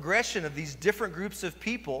whole progression of these different groups of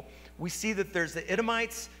people, we see that there's the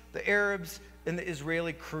Edomites, the Arabs, and the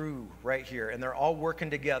Israeli crew right here, and they're all working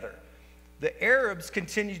together. The Arabs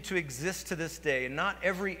continue to exist to this day, and not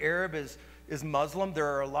every Arab is Muslim. There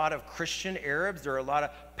are a lot of Christian Arabs, there are a lot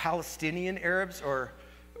of Palestinian Arabs, or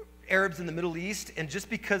Arabs in the Middle East, and just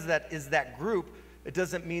because that is that group, it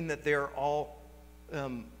doesn't mean that they're all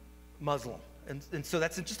Muslim. And so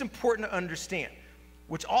that's just important to understand,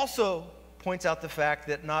 which also points out the fact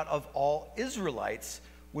that not of all Israelites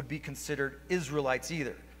would be considered Israelites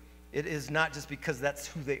either. It is not just because that's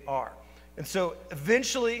who they are. And so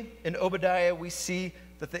eventually in Obadiah, we see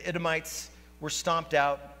that the Edomites were stomped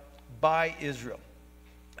out by Israel.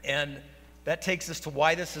 And that takes us to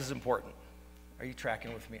why this is important. Are you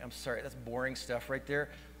tracking with me? I'm sorry, that's boring stuff right there.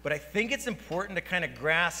 But I think it's important to kind of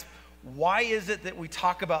grasp why is it that we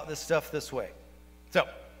talk about this stuff this way. So,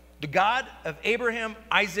 the God of Abraham,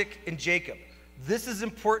 Isaac, and Jacob. This is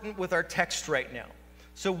important with our text right now.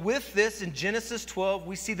 So with this, in Genesis 12,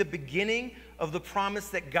 we see the beginning of the promise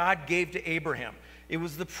that God gave to Abraham. It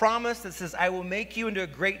was the promise that says, I will make you into a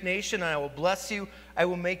great nation, and I will bless you. I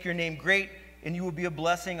will make your name great, and you will be a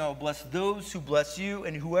blessing. I will bless those who bless you,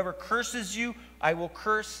 and whoever curses you, I will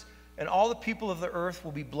curse, and all the people of the earth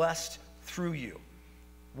will be blessed through you.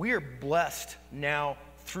 We are blessed now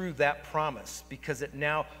through that promise because it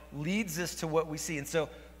now leads us to what we see. And so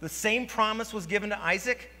the same promise was given to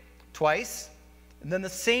Isaac twice, and then the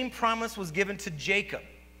same promise was given to Jacob.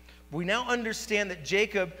 We now understand that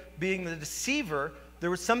Jacob, being the deceiver, there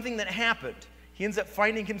was something that happened. He ends up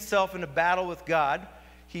finding himself in a battle with God.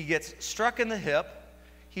 He gets struck in the hip.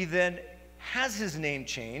 He then has his name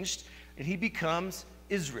changed, and he becomes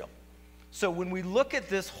Israel. So when we look at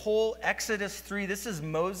this whole Exodus 3, this is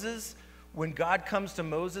Moses. When God comes to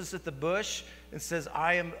Moses at the bush and says,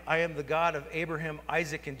 I am the God of Abraham,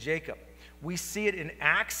 Isaac, and Jacob. We see it in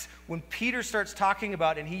Acts when Peter starts talking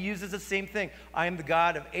about it, and he uses the same thing. I am the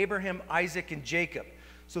God of Abraham, Isaac, and Jacob.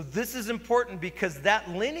 So this is important because that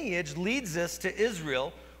lineage leads us to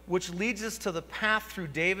Israel, which leads us to the path through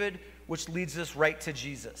David, which leads us right to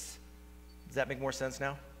Jesus. Does that make more sense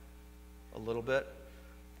now? A little bit?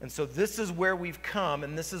 And so this is where we've come,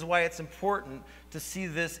 and this is why it's important to see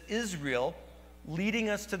this Israel leading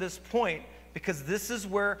us to this point, because this is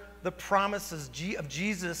where the promises of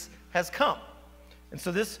Jesus has come. And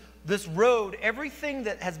so this road, everything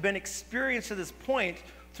that has been experienced to this point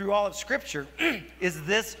through all of Scripture is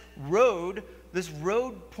this road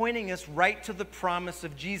pointing us right to the promise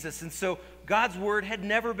of Jesus. And so God's word had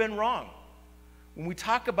never been wrong. When we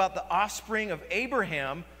talk about the offspring of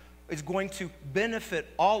Abraham is going to benefit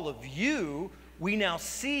all of you, we now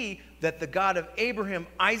see that the God of Abraham,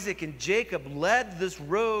 Isaac, and Jacob led this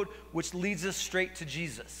road which leads us straight to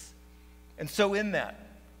Jesus. And so in that,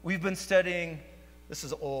 we've been studying, this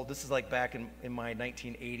is old, this is like back in my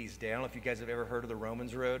 1980s day. I don't know if you guys have ever heard of the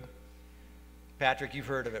Romans Road. Patrick, you've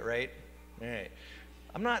heard of it, right? All right.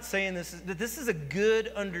 I'm not saying this is a good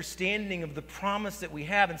understanding of the promise that we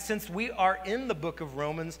have. And since we are in the book of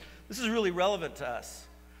Romans, this is really relevant to us.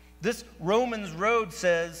 This Romans road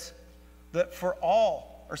says that for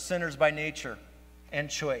all are sinners by nature. and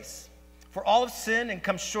choice. For all have sinned and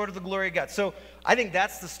come short of the glory of God. So I think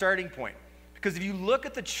that's the starting point. Because if you look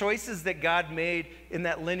at the choices that God made in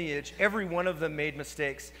that lineage, every one of them made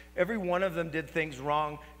mistakes. Every one of them did things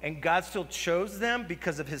wrong. And God still chose them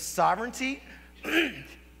because of his sovereignty,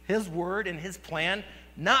 his word, and his plan,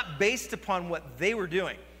 not based upon what they were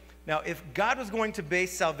doing. Now, if God was going to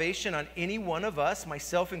base salvation on any one of us,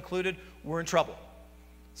 myself included, we're in trouble.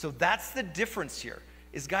 So that's the difference here,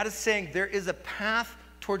 is God is saying there is a path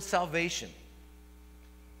towards salvation.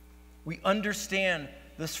 We understand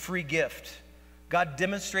this free gift. God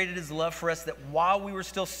demonstrated his love for us that while we were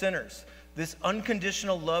still sinners, this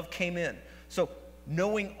unconditional love came in. So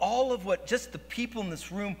knowing all of what just the people in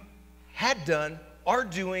this room had done, are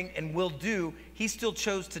doing, and will do, he still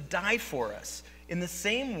chose to die for us in the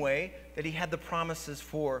same way that he had the promises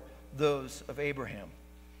for those of Abraham.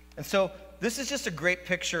 And so this is just a great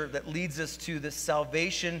picture that leads us to this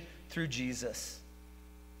salvation through Jesus.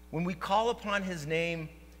 When we call upon his name,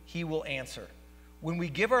 he will answer. When we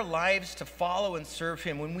give our lives to follow and serve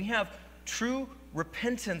him, when we have true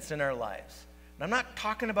repentance in our lives. And I'm not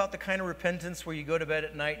talking about the kind of repentance where you go to bed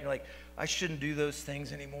at night and you're like, I shouldn't do those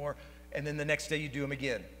things anymore, and then the next day you do them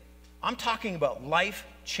again. I'm talking about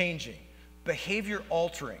life-changing,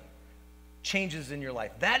 behavior-altering changes in your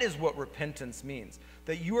life. That is what repentance means.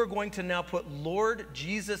 That you are going to now put Lord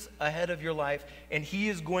Jesus ahead of your life, and he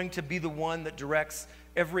is going to be the one that directs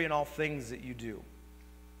every and all things that you do.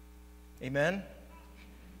 Amen?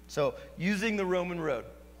 So, using the Roman road,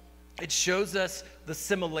 it shows us the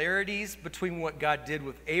similarities between what God did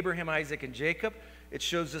with Abraham, Isaac, and Jacob. It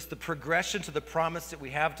shows us the progression to the promise that we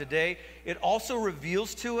have today. It also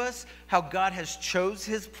reveals to us how God has chose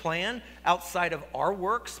his plan outside of our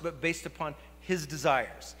works, but based upon his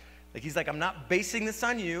desires. Like he's like, I'm not basing this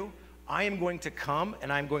on you. I am going to come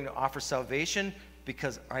and I'm going to offer salvation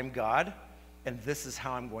because I'm God, and this is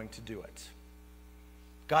how I'm going to do it.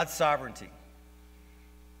 God's sovereignty.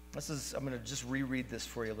 I'm going to just reread this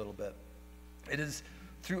for you a little bit. It is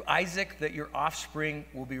through Isaac that your offspring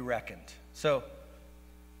will be reckoned. So,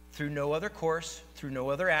 through no other course, through no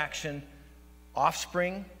other action,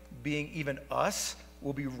 offspring, being even us,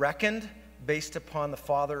 will be reckoned based upon the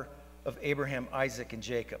father of Abraham, Isaac, and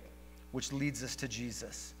Jacob, which leads us to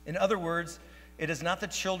Jesus. In other words, it is not the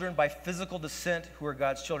children by physical descent who are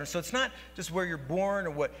God's children. So it's not just where you're born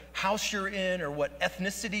or what house you're in or what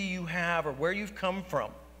ethnicity you have or where you've come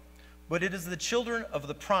from, but it is the children of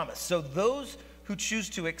the promise. So those who choose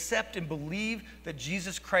to accept and believe that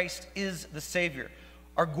Jesus Christ is the Savior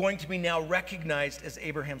are going to be now recognized as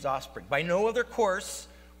Abraham's offspring. By no other course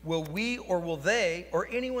will we or will they or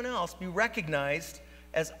anyone else be recognized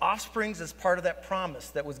as offsprings as part of that promise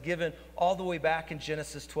that was given all the way back in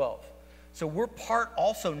Genesis 12. So we're part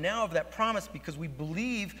also now of that promise because we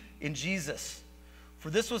believe in Jesus. For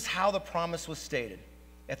this was how the promise was stated.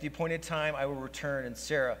 At the appointed time I will return and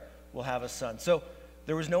Sarah will have a son. So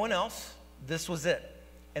there was no one else. This was it.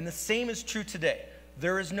 And the same is true today.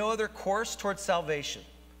 There is no other course towards salvation.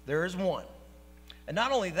 There is one. And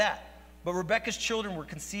not only that, but Rebekah's children were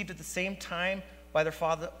conceived at the same time by their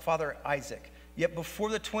father Isaac. Yet before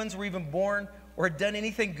the twins were even born or had done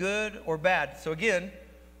anything good or bad. So again,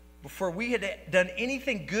 before we had done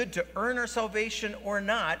anything good to earn our salvation or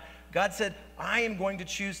not, God said, I am going to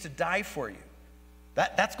choose to die for you.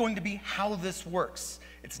 That's going to be how this works.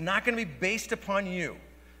 It's not going to be based upon you.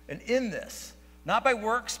 And in this, not by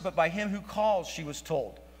works, but by him who calls, she was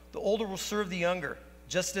told. The older will serve the younger,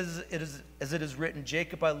 just as it is written,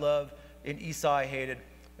 Jacob I love and Esau I hated.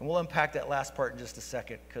 And we'll unpack that last part in just a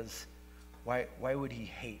second, because why would he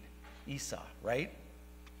hate Esau, right?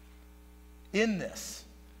 In this,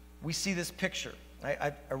 we see this picture.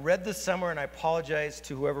 I read this somewhere, and I apologize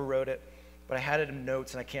to whoever wrote it, but I had it in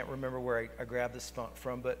notes, and I can't remember where I grabbed this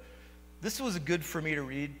from, but this was good for me to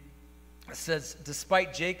read. It says,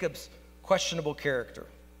 despite Jacob's questionable character.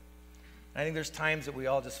 I think there's times that we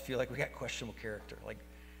all just feel like we got questionable character. Like,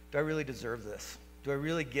 do I really deserve this? Do I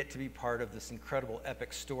really get to be part of this incredible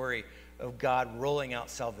epic story of God rolling out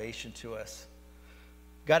salvation to us?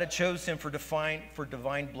 God had chosen him for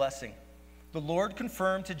divine blessing. The Lord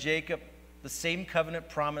confirmed to Jacob the same covenant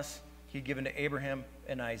promise he had given to Abraham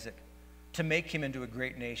and Isaac, to make him into a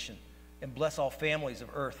great nation and bless all families of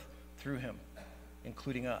earth through him,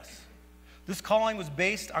 including us. This calling was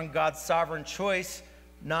based on God's sovereign choice,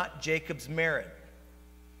 not Jacob's merit.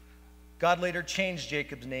 God later changed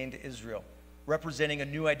Jacob's name to Israel, representing a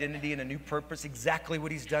new identity and a new purpose, exactly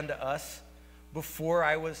what he's done to us. Before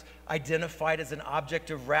I was identified as an object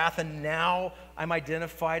of wrath, and now I'm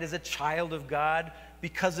identified as a child of God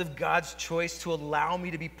because of God's choice to allow me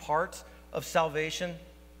to be part of salvation.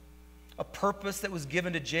 a purpose that was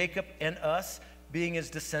given to Jacob and us being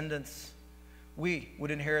his descendants. We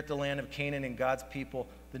would inherit the land of Canaan and God's people,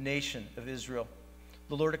 the nation of Israel.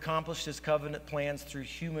 The Lord accomplished his covenant plans through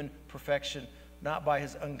human perfection, not by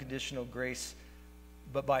his unconditional grace,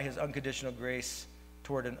 but by his unconditional grace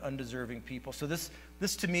toward an undeserving people. So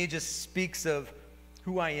this to me just speaks of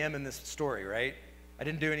who I am in this story, right? I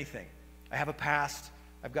didn't do anything. I have a past.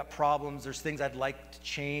 I've got problems. There's things I'd like to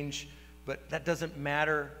change, but that doesn't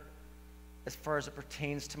matter as far as it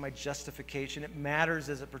pertains to my justification. It matters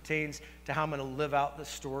as it pertains to how I'm going to live out the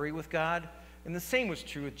story with God. And the same was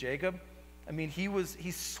true with Jacob. I mean,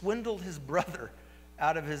 he swindled his brother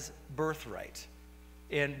out of his birthright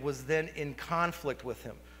and was then in conflict with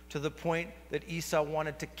him to the point that Esau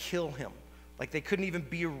wanted to kill him. Like they couldn't even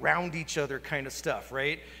be around each other kind of stuff,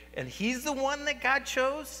 right? And he's the one that God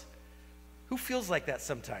chose? Who feels like that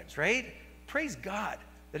sometimes, right? Praise God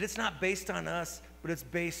that it's not based on us, but it's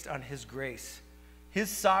based on his grace. His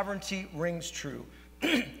sovereignty rings true,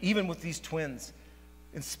 even with these twins.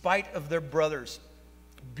 In spite of their brothers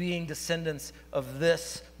being descendants of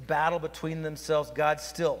this battle between themselves, God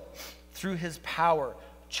still, through his power,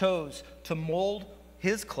 chose to mold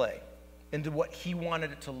his clay into what he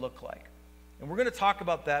wanted it to look like. And we're going to talk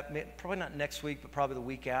about that, probably not next week, but probably the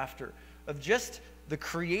week after, of just the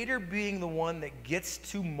Creator being the one that gets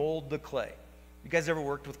to mold the clay. You guys ever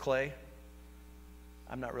worked with clay?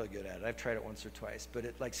 I'm not really good at it. I've tried it once or twice, but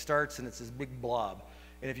it like starts and it's this big blob.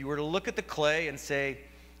 And if you were to look at the clay and say,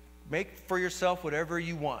 make for yourself whatever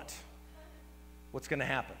you want, what's going to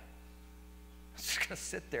happen? It's just going to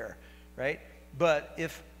sit there, right? But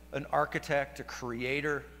if an architect, a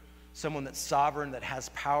creator, someone that's sovereign, that has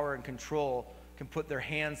power and control, can put their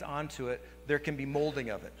hands onto it, there can be molding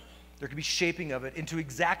of it. There can be shaping of it into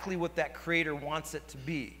exactly what that creator wants it to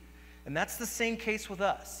be. And that's the same case with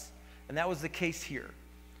us. And that was the case here.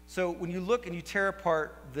 So when you look and you tear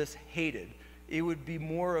apart this hated, it would be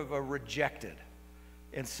more of a rejected.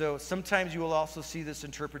 And so sometimes you will also see this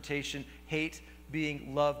interpretation, hate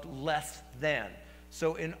being loved less than.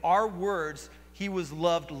 So in our words, he was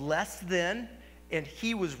loved less than, and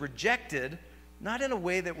he was rejected, not in a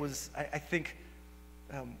way that was, I think,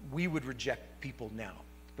 we would reject people now.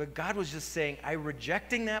 But God was just saying, I'm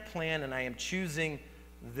rejecting that plan, and I am choosing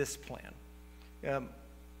this plan.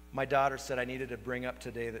 My daughter said I needed to bring up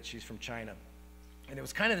today that she's from China. And it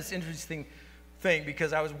was kind of this interesting thing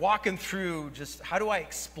because I was walking through just how do I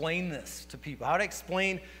explain this to people? How do I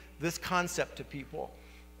explain this concept to people?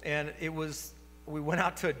 And we went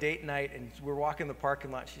out to a date night and we're walking the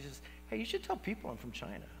parking lot. She says, hey, you should tell people I'm from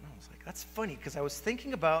China. And I was like, that's funny because I was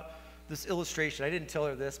thinking about this illustration. I didn't tell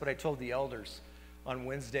her this, but I told the elders on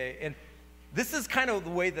Wednesday. And this is kind of the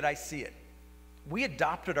way that I see it. We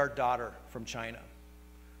adopted our daughter from China.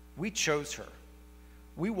 We chose her.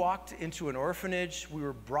 We walked into an orphanage. We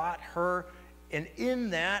were brought her. And in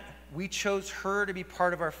that, we chose her to be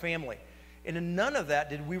part of our family. And in none of that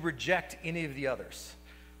did we reject any of the others.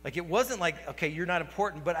 Like, it wasn't like, okay, you're not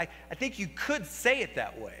important, but I think you could say it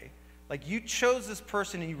that way. Like, you chose this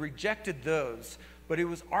person and you rejected those, but it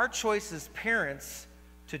was our choice as parents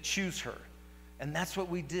to choose her. And that's what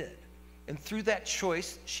we did. And through that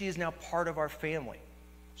choice, she is now part of our family.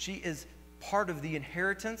 She is part of the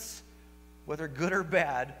inheritance, whether good or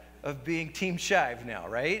bad, of being Team Shive now,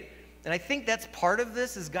 right? And I think that's part of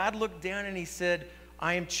this, is God looked down and he said,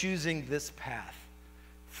 I am choosing this path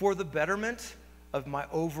for the betterment of my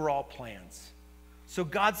overall plans. So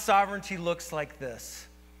God's sovereignty looks like this: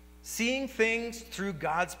 seeing things through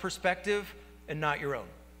God's perspective and not your own.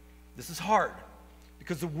 This is hard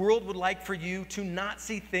because the world would like for you to not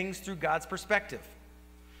see things through God's perspective.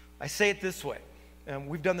 I say it this way.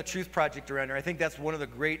 We've done the Truth Project around here. I think that's one of the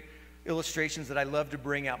great illustrations that I love to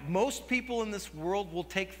bring out. Most people in this world will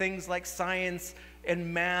take things like science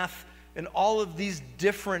and math and all of these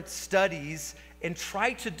different studies and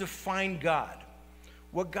try to define God.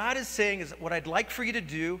 What God is saying is, what I'd like for you to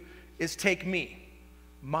do is take me,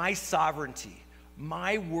 my sovereignty,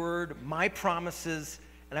 my word, my promises,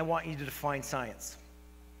 and I want you to define science.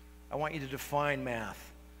 I want you to define math.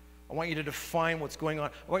 I want you to define what's going on.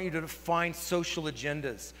 I want you to define social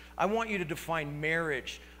agendas. I want you to define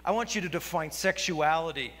marriage. I want you to define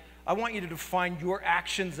sexuality. I want you to define your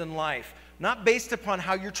actions in life, not based upon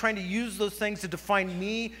how you're trying to use those things to define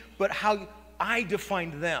me, but how I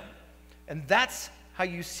defined them. And that's how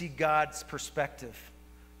you see God's perspective.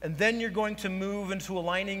 And then you're going to move into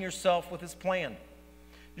aligning yourself with his plan.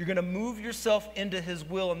 You're going to move yourself into his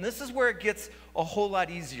will. And this is where it gets a whole lot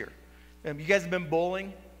easier. You guys have been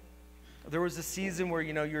bowling? There was a season where,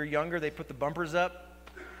 you were younger, they put the bumpers up.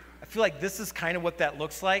 I feel like this is kind of what that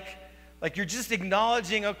looks like. Like you're just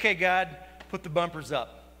acknowledging, okay, God, put the bumpers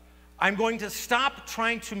up. I'm going to stop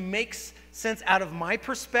trying to make sense out of my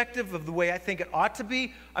perspective of the way I think it ought to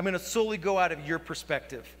be. I'm going to solely go out of your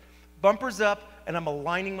perspective. Bumpers up, and I'm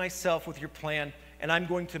aligning myself with your plan, and I'm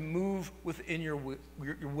going to move within your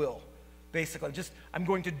will. Basically, I'm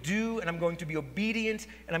going to do, and I'm going to be obedient,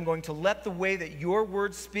 and I'm going to let the way that your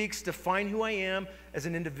word speaks define who I am as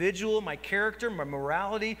an individual, my character, my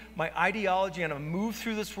morality, my ideology, and I'm going to move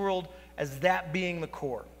through this world as that being the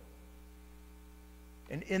core.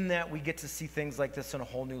 And in that, we get to see things like this in a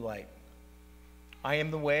whole new light. I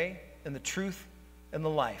am the way, and the truth, and the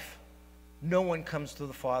life. No one comes to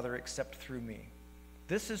the Father except through me.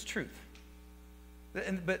 This is truth.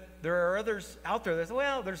 But there are others out there that say,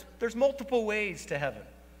 well, there's multiple ways to heaven.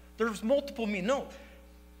 There's multiple means. No,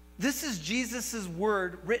 this is Jesus'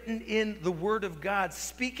 word written in the Word of God,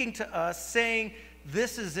 speaking to us, saying,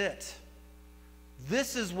 this is it.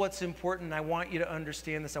 This is what's important. I want you to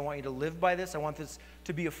understand this. I want you to live by this. I want this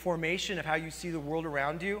to be a formation of how you see the world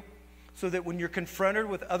around you, so that when you're confronted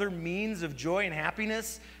with other means of joy and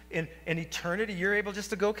happiness and eternity, you're able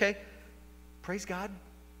just to go, okay, praise God.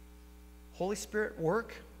 Holy Spirit,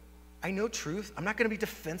 work. I know truth. I'm not going to be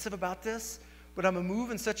defensive about this, but I'm going to move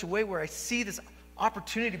in such a way where I see this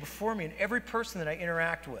opportunity before me in every person that I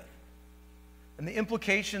interact with. And the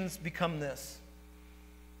implications become this.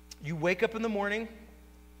 You wake up in the morning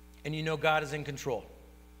and you know God is in control,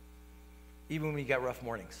 even when you got rough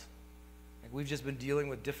mornings. Like we've just been dealing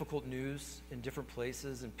with difficult news in different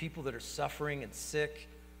places and people that are suffering and sick.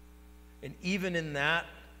 And even in that,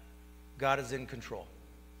 God is in control.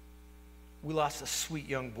 We lost a sweet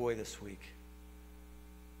young boy this week.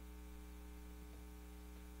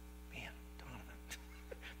 Man, Donovan,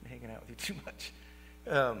 I'm hanging out with you too much.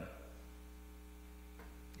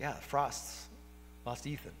 Yeah, Frosts lost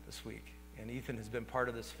Ethan this week. And Ethan has been part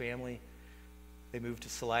of this family. They moved to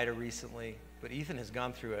Salida recently. But Ethan has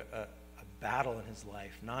gone through a battle in his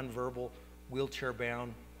life. Nonverbal, wheelchair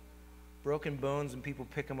bound, broken bones, and people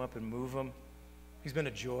pick him up and move him. He's been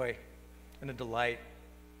a joy and a delight.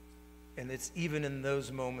 And it's even in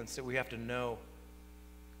those moments that we have to know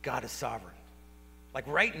God is sovereign. Like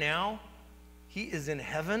right now, he is in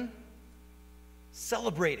heaven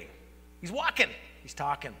celebrating. He's walking. He's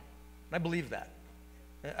talking. And I believe that.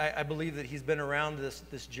 I believe that he's been around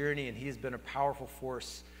this journey, and he has been a powerful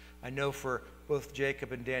force. I know for both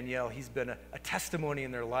Jacob and Danielle, he's been a testimony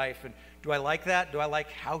in their life. And do I like that? Do I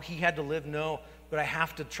like how he had to live? No. But I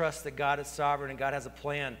have to trust that God is sovereign and God has a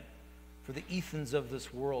plan for the Ethans of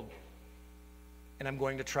this world. And I'm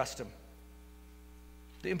going to trust him.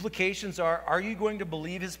 The implications are you going to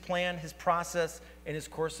believe his plan, his process, and his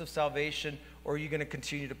course of salvation, or are you going to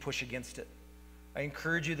continue to push against it? I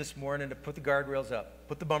encourage you this morning to put the guardrails up,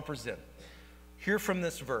 put the bumpers in. Hear from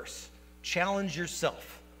this verse. Challenge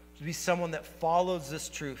yourself to be someone that follows this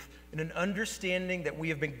truth in an understanding that we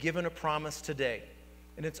have been given a promise today.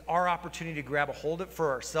 And it's our opportunity to grab a hold of it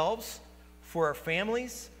for ourselves, for our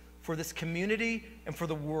families, for this community, and for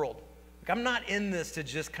the world. Like, I'm not in this to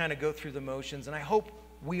just kind of go through the motions, and I hope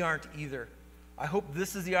we aren't either. I hope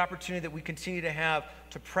this is the opportunity that we continue to have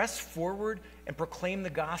to press forward and proclaim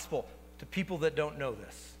the gospel to people that don't know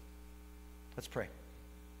this. Let's pray.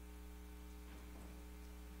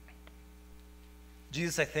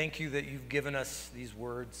 Jesus, I thank you that you've given us these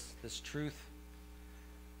words, this truth.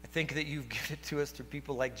 I thank that you've given it to us through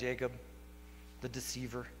people like Jacob, the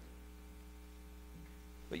deceiver.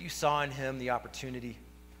 But you saw in him the opportunity.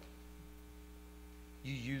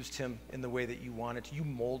 You used him in the way that you wanted to. You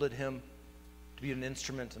molded him to be an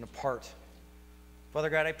instrument and a part. Father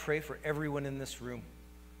God, I pray for everyone in this room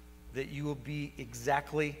that you will be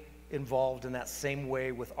exactly involved in that same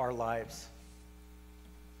way with our lives.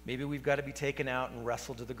 Maybe we've got to be taken out and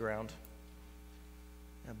wrestled to the ground,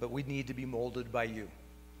 but we need to be molded by you.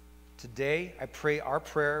 Today, I pray our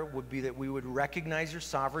prayer would be that we would recognize your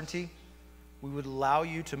sovereignty. We would allow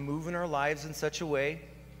you to move in our lives in such a way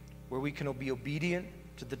where we can be obedient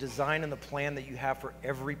to the design and the plan that you have for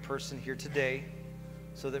every person here today,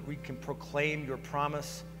 so that we can proclaim your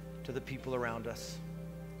promise to the people around us.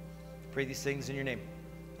 I pray these things in your name.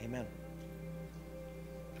 Amen.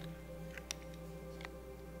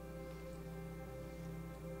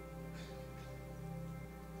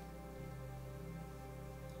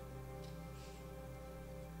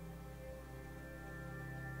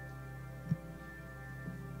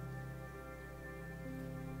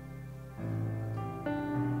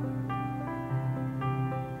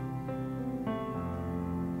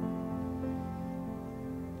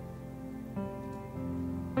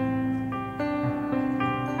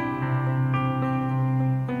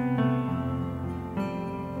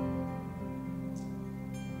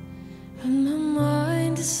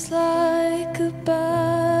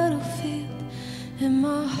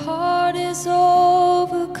 is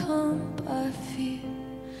overcome by fear,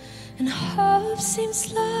 and hope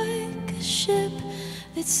seems like a ship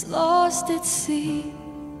that's lost at sea.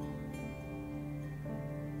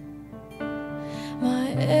 My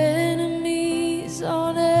enemies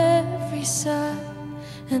on every side,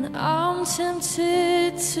 and I'm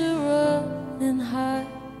tempted to run and hide.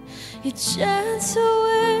 Your gentle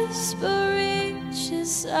whisper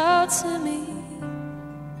reaches out to me.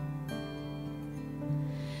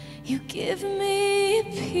 You give me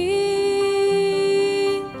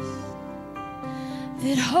peace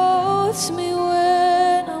that holds me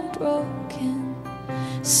when I'm broken.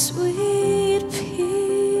 Sweet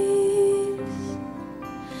peace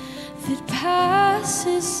that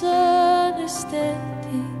passes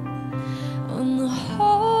understanding. When the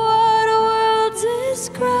whole wide world is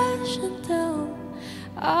crashing down,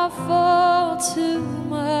 I fall to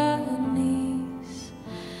my knees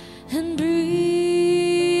and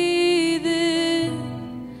breathe in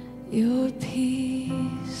your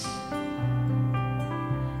peace.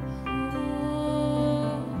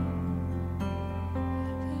 Oh, I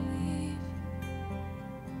believe.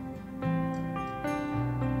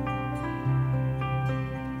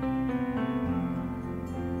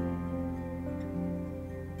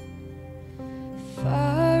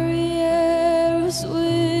 Fiery arrows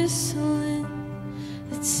whistling,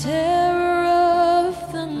 the terror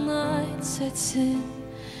of the night sets in,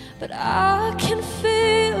 but I can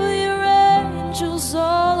feel your angels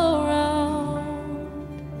all around,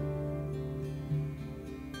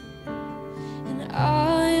 and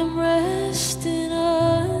I am resting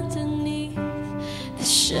underneath the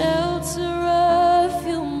shelter of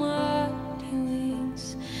your mighty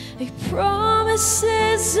wings. Like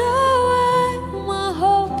promises are where my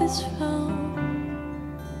hope is found.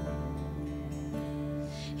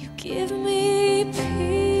 You give me peace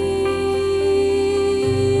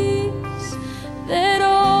that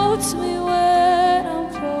holds me when I'm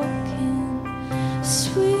broken.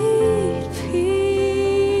 Sweet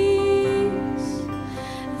peace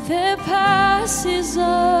that passes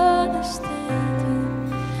understanding.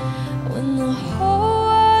 When the whole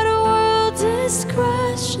wide world is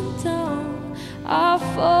crashing down, I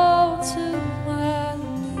fall to my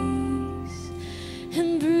knees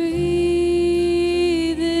and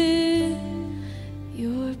breathe in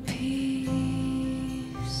your peace.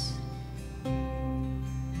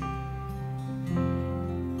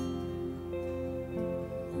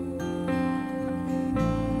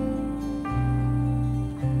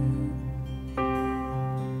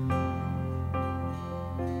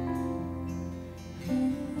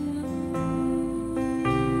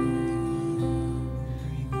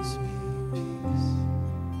 Brings me peace.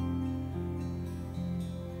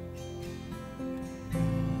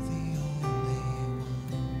 You're the only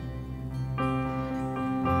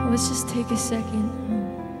one. Let's just take a second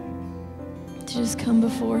to just come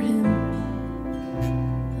before Him.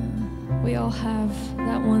 We all have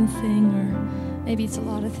that one thing, or maybe it's a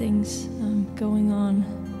lot of things going on,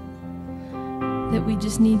 that we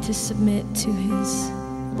just need to submit to His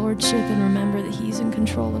Lordship and remember that He's in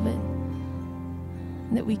control of it,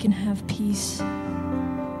 and that we can have peace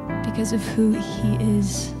because of who He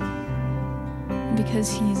is, and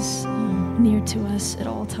because He's near to us at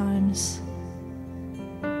all times.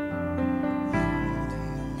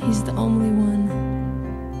 He's the only one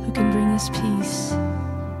who can bring us peace.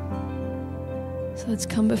 So let's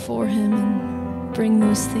come before Him and bring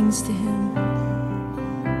those things to Him.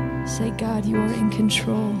 Say, God, you are in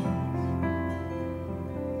control.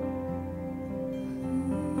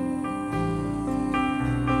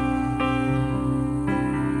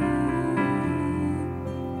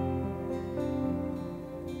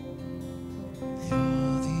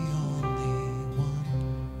 You're the only one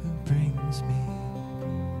who brings me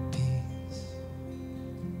peace.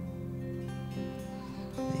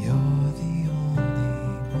 You're the only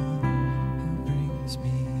one who brings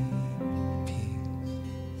me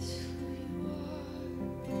peace.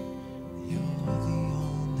 You're the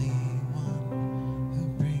only one who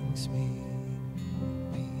brings me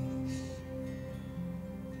peace.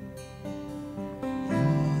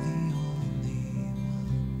 You're the only one.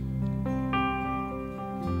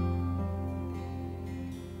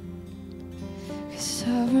 'Cause I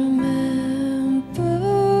remember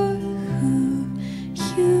who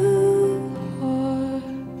you are.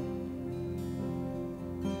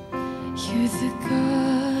 You're the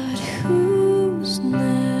God who's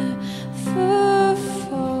never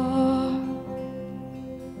far.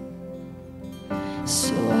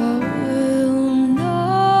 So I will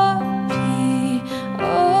not be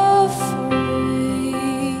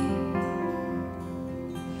afraid.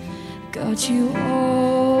 God, you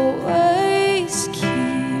always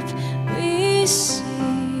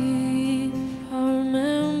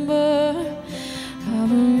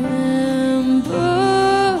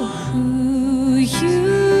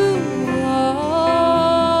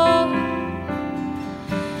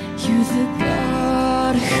the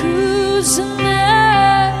God who's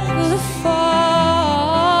never far.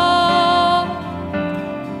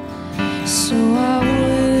 So I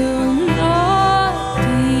will not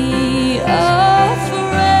be afraid.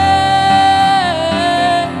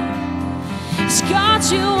 'Cause God,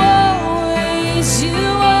 you always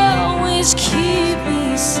keep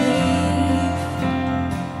me safe.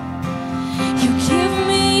 You give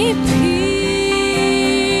me peace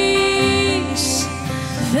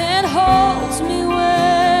that holds me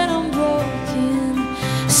when I'm broken.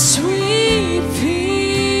 Sweet peace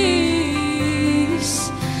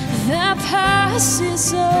that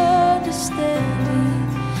passes understanding.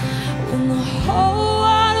 When the whole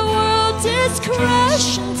wide world is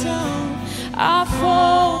crashing down, I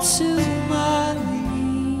fall to my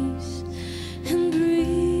knees and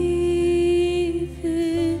breathe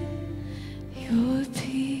in your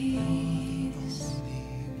peace.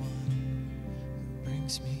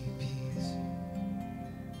 Brings me peace.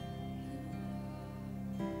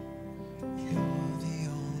 You're the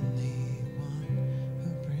only one who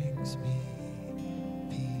brings me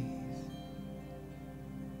peace.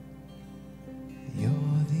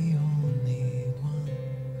 You're the only one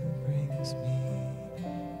who brings me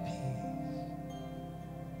peace.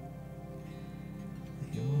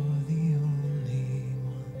 You're the only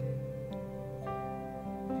one.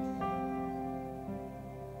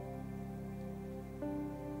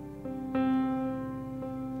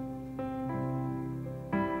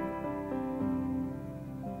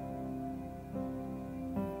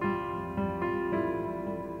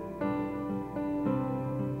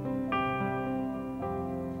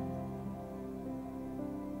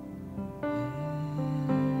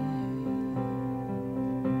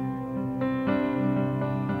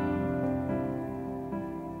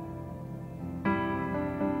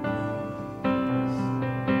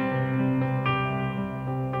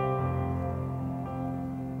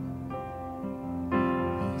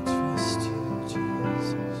 I trust you,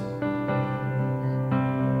 Jesus.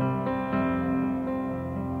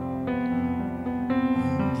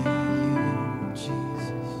 Only you,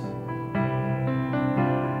 Jesus.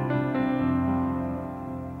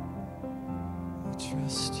 I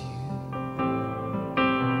trust you.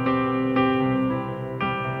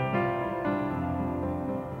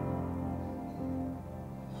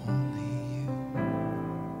 Only you.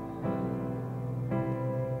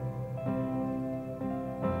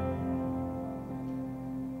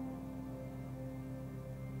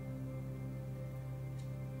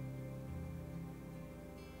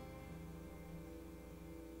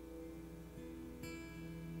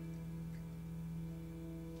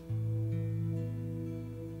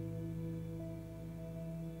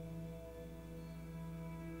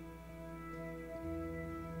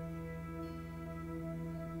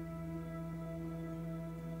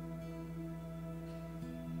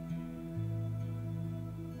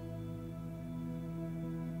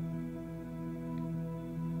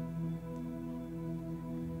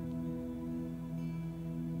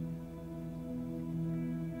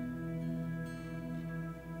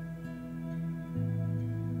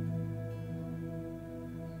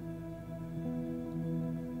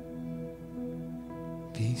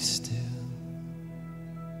 Be still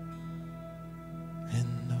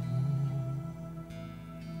and know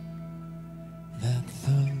that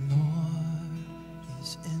the Lord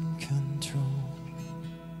is in control.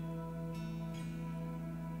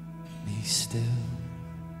 Be still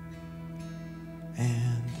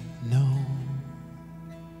and know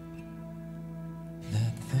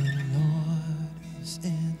that the Lord is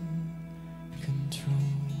in control.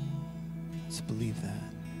 Let's believe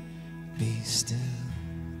that. Be still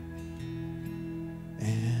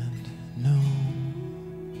and know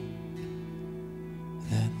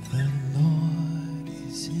that the Lord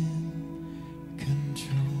is in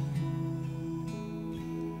control.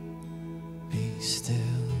 Be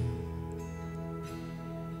still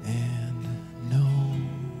and know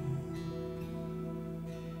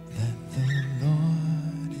that the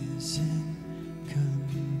Lord is in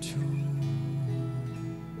control.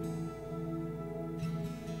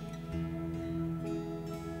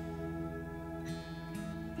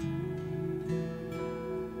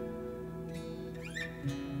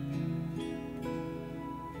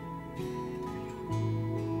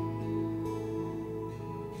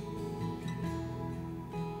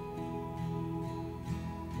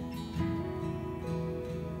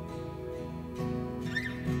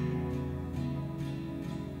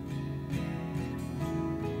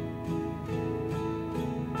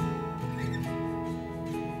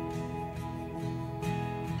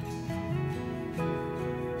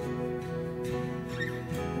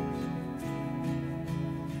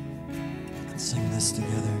 Sing this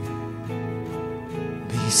together.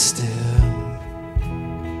 Be still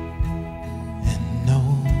and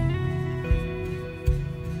know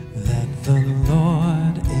that the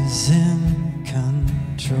Lord is in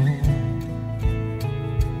control.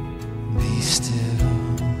 Be still,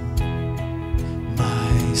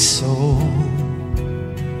 my soul.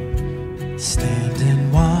 Stand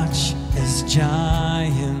and watch as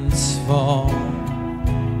giants fall.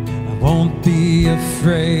 I won't be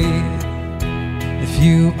afraid if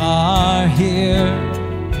you are here.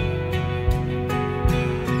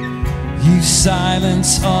 You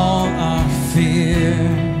silence all our fear.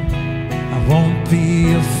 I won't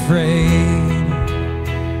be afraid.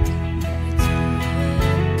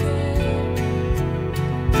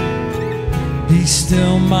 Be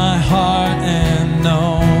still, my heart, and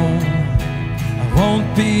know I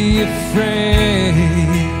won't be afraid.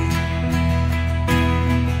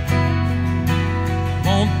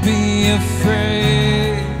 Won't be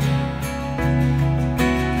afraid.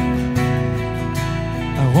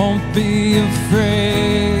 I won't be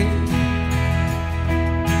afraid.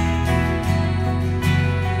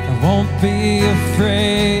 I won't be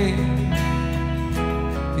afraid.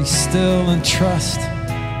 Be still and trust.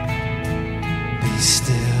 Be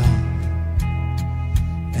still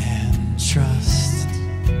and trust.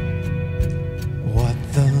 What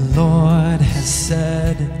the Lord has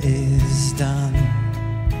said is done.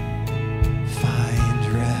 Find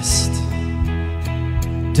rest.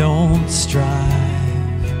 Don't strive.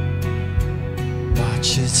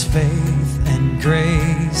 Watch His faith and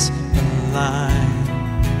grace align.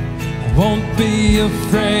 I won't be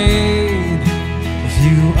afraid if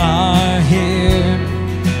you are here.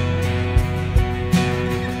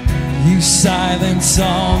 You silence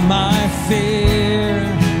all my fear.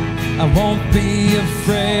 I won't be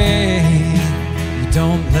afraid. You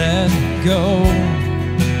don't let go.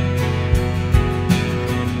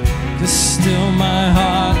 Just still my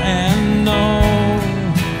heart and know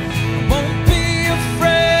I won't be afraid.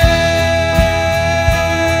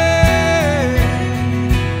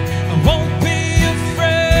 I won't be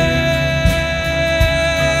afraid.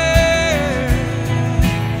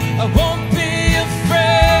 I won't be afraid.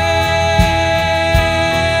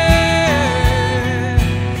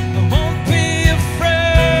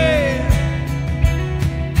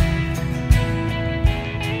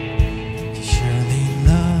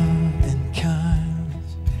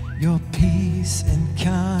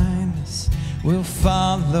 Will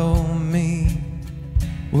follow me,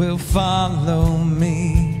 will follow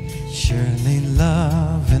me. Surely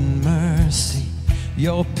love and mercy,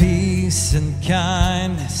 your peace and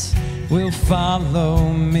kindness will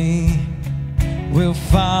follow me, will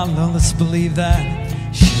follow. Let's believe that.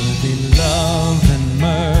 Surely love and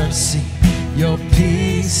mercy, your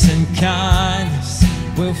peace and kindness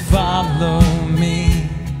will follow me,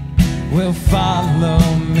 will follow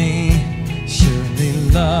me. Surely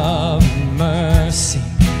love and mercy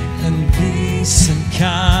and peace and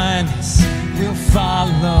kindness will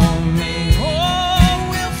follow me. Oh,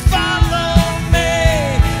 will follow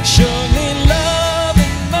me. Surely love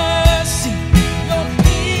and mercy, your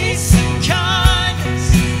peace and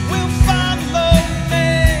kindness will follow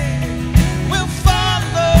me, will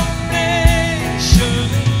follow me.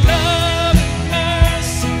 Surely love and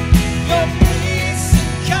mercy, your peace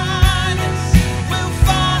and kindness will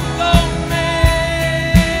follow me.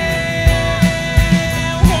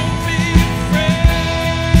 Won't be afraid.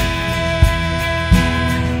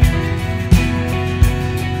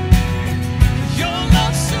 Your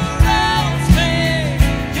love surrounds me.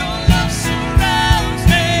 Your love surrounds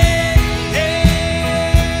me.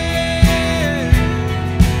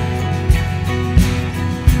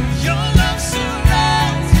 Your love surrounds me. Your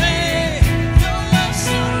love surrounds me. Your love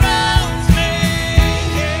surrounds me.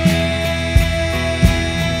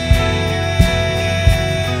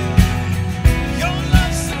 Your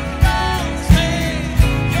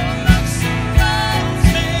love surrounds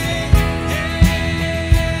me.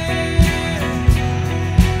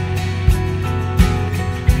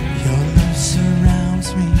 Your love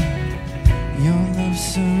surrounds me. Your love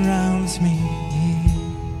surrounds me.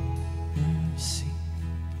 Mercy,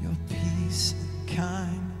 your peace and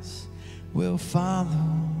kindness will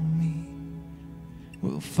follow me,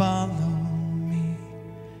 will follow me.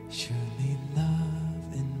 Surely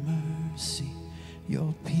love and mercy,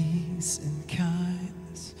 your peace and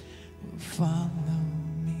kindness will follow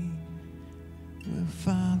me, will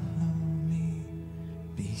follow me.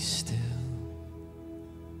 Be still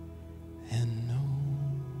and know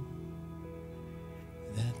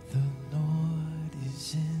that the Lord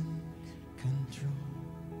is in control.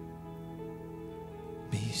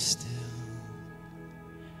 Be still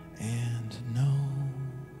and and know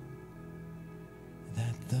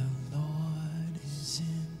that the Lord is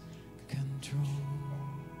in control.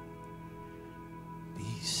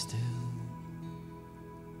 Be still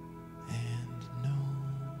and know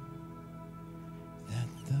that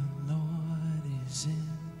the Lord is in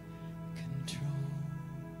control.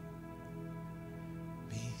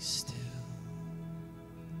 Be still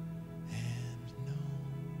and know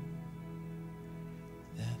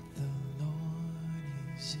that the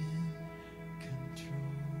Lord is in control.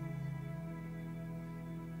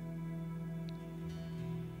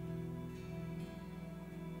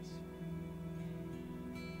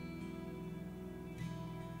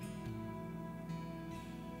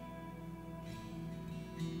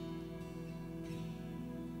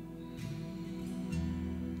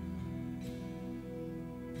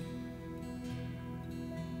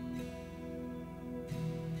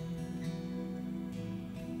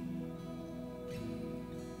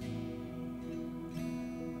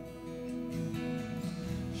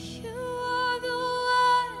 You are the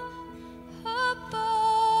one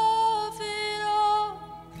above it all.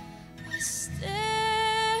 I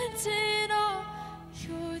stand in awe.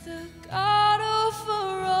 You're the God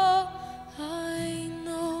over all. I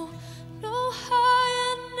know no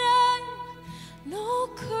higher name, no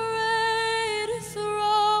greater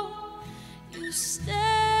throne. You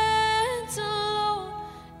stand alone.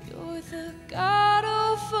 You're the God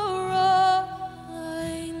over all.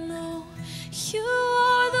 I know you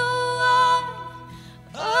are the one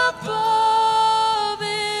above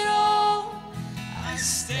it all. I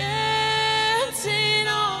stand in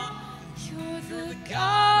awe. You're the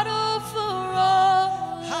God over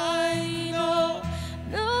all. I know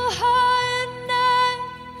no higher name,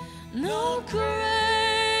 no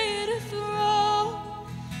greater throne.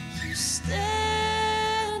 You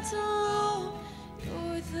stand alone.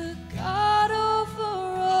 You're the God over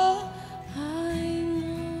all. I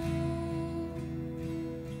know.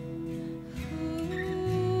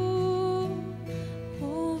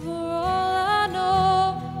 Over all I know,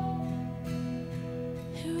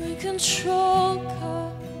 you're in control,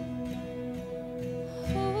 God.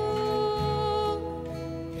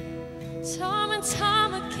 Time and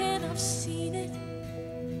time again, I've seen it.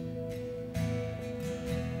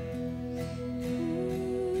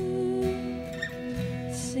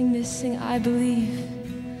 Sing this, sing I believe.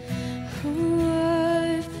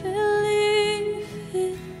 I believe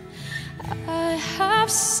it. I have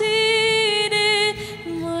seen it.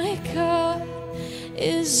 My God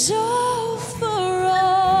is over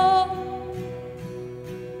all.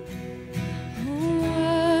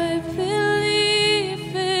 I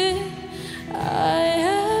believe it. I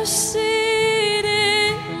have seen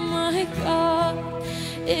it. My God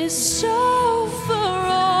is over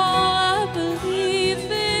all. I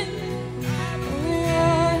believe it.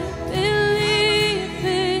 I believe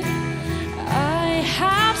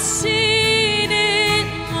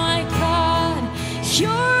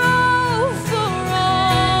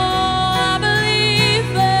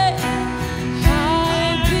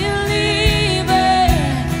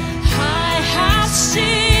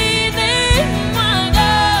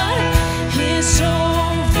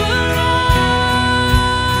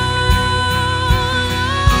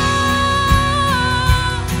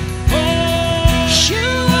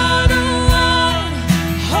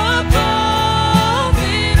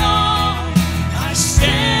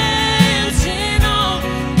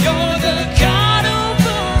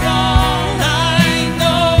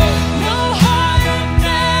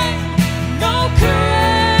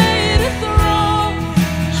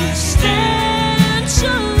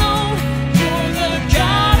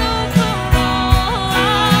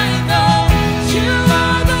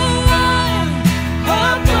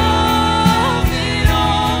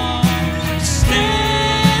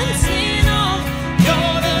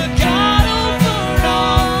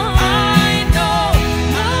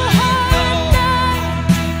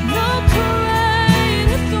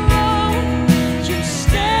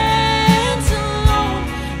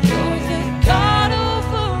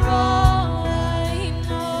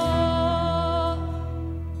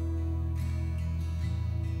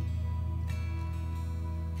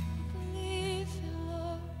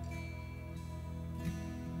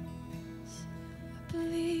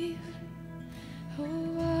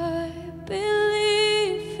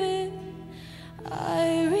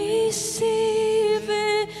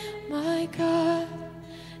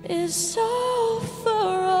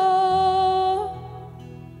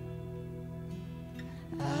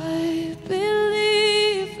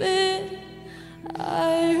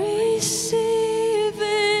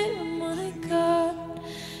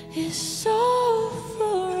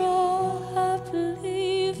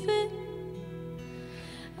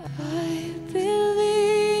I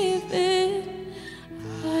believe it,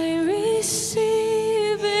 I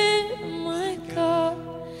receive it, my God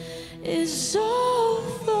is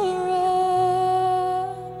over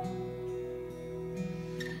all.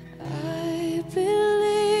 I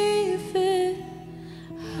believe it,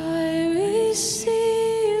 I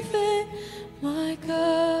receive it, my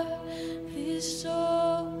God is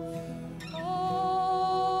over all.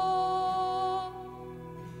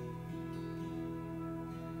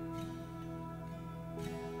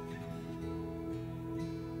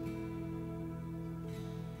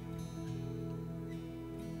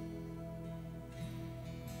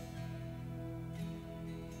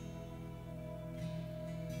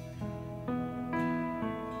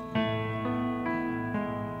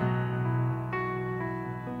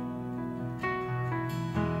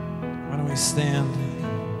 Why don't we stand?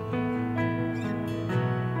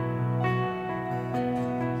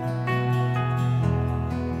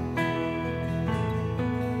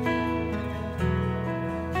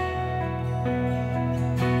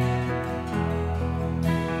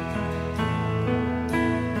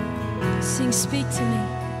 Sing, speak to me.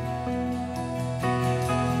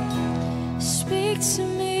 Speak to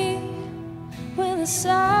me when the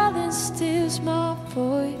silence steals my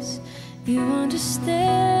voice. You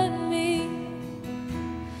understand me.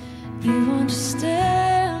 You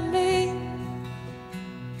understand me.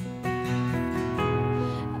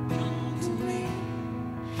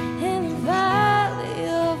 In the valley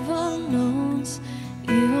of unknowns,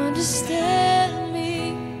 you understand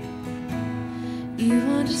me. You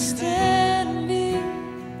understand me.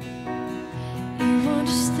 You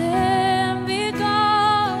understand me,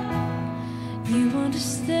 God. You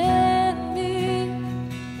understand me.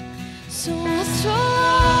 So I throw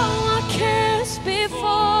all my cares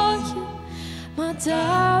before you. My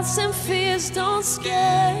doubts and fears don't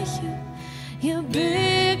scare you. You're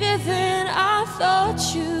bigger than I thought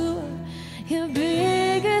you were. You're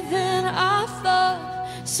bigger than I thought.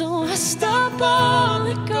 So I stop all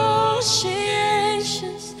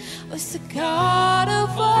negotiations with the God of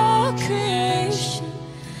all creation.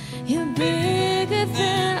 You're bigger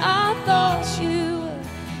than I thought you were.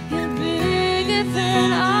 You're bigger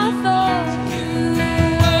than I thought you were.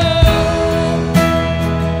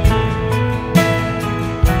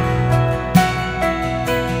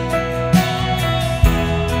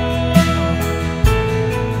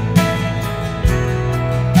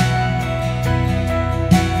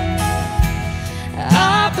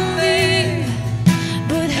 I believe,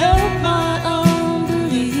 but help my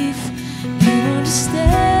unbelief. You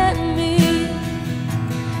understand me.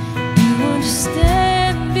 You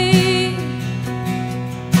understand me.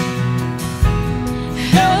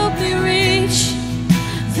 Help me reach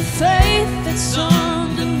the faith that's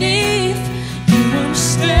underneath. You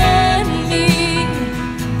understand me.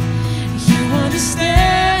 You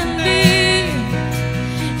understand me.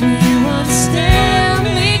 You understand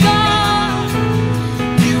me, God.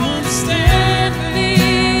 You understand me.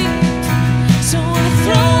 So I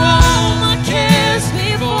throw all my cares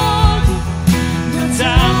before you. My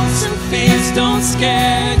doubts and fears don't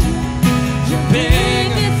scare you. You're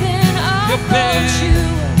bigger than I thought you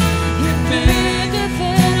were. You're bigger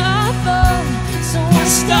than I thought. So I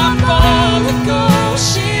stop all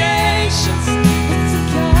negotiations with the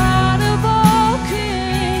God of all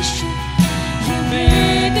creation. You're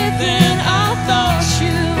bigger than I thought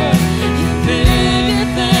you were. You're bigger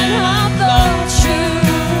than I thought you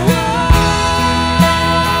were.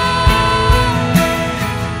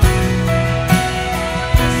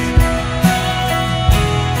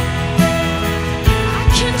 I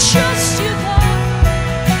can trust you, God.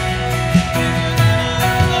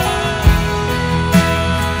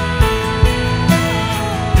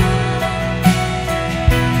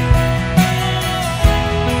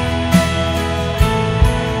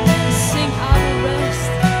 Sing, I will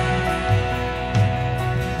rest.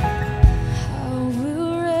 I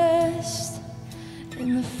will rest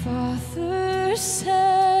in the Father's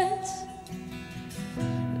hands.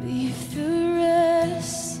 Leave the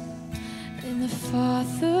rest in the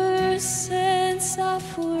Father's hands. I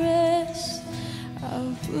will rest. I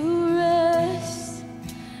will rest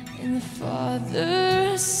in the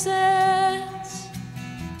Father's hands.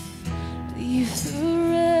 Leave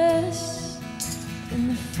the rest in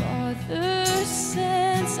the Father's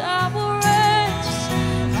hands. I will rest.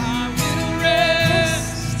 I will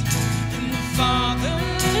rest in the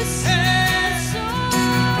Father's hands.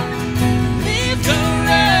 Leave The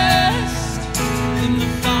rest in the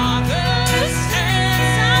Father's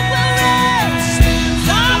hands. I will rest.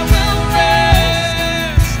 I will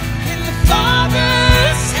rest in the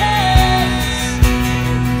Father's hands.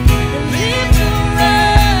 Leave the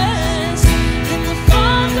rest.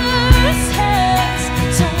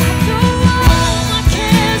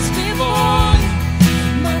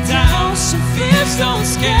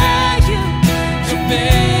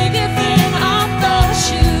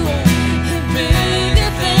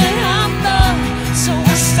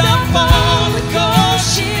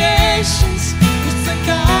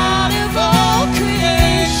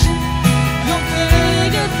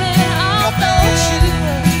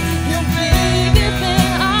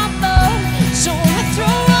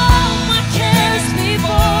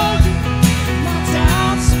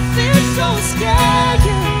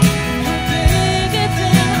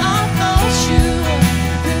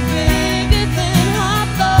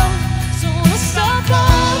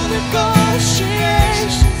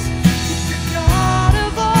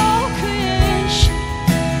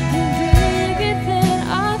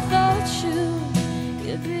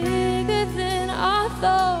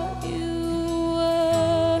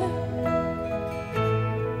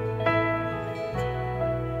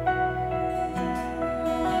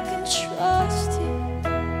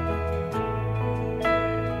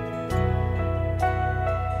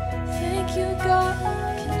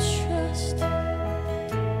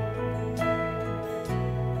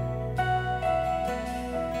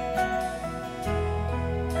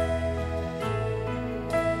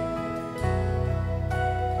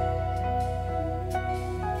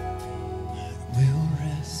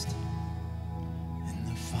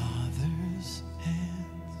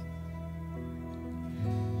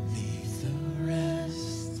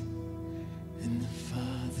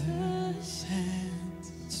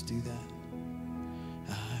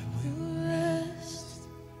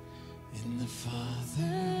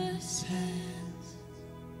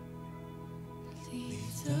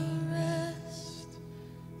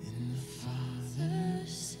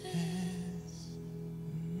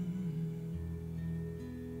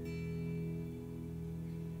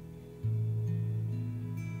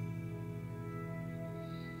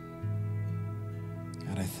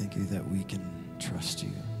 God, I thank you that we can trust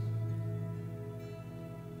you.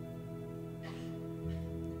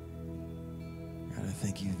 God, I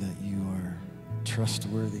thank you that you are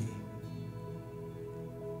trustworthy,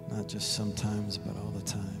 not just sometimes, but all the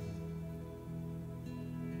time.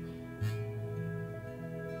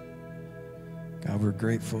 God, we're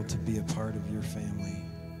grateful to be a part of your family.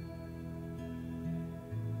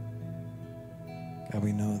 God,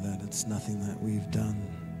 we know that it's nothing that we've done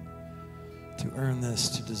to earn this,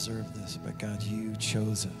 to deserve this, but God, you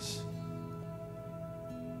chose us.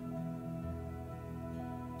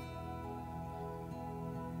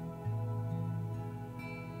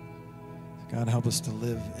 God, help us to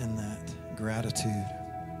live in that gratitude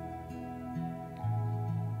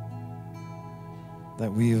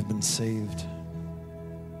that we have been saved,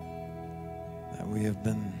 that we have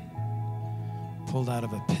been pulled out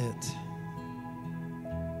of a pit,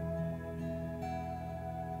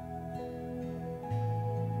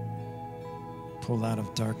 pulled out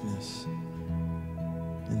of darkness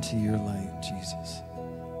into your light, Jesus.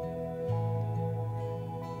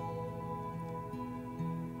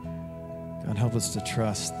 God, help us to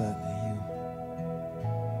trust that you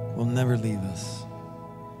will never leave us,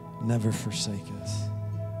 never forsake us.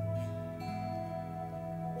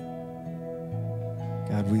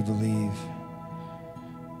 God, we believe.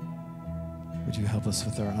 Would you help us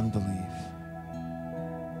with our unbelief?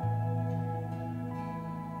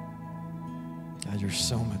 God, you're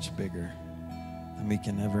so much bigger than we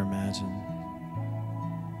can ever imagine.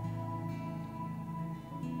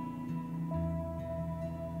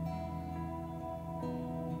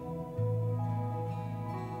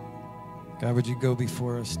 God, would you go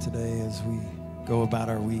before us today as we go about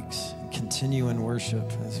our weeks and continue in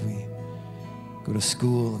worship as we go to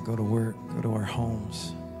school and go to work, go to our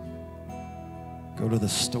homes, go to the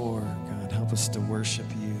store. God, help us to worship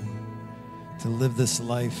you, to live this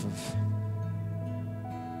life of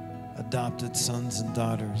adopted sons and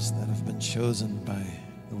daughters that have been chosen by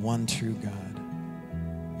the one true God.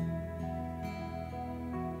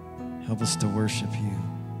 Help us to worship you.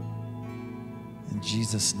 In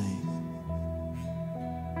Jesus' name.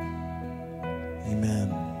 Amen.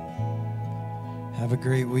 Have a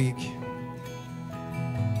great week.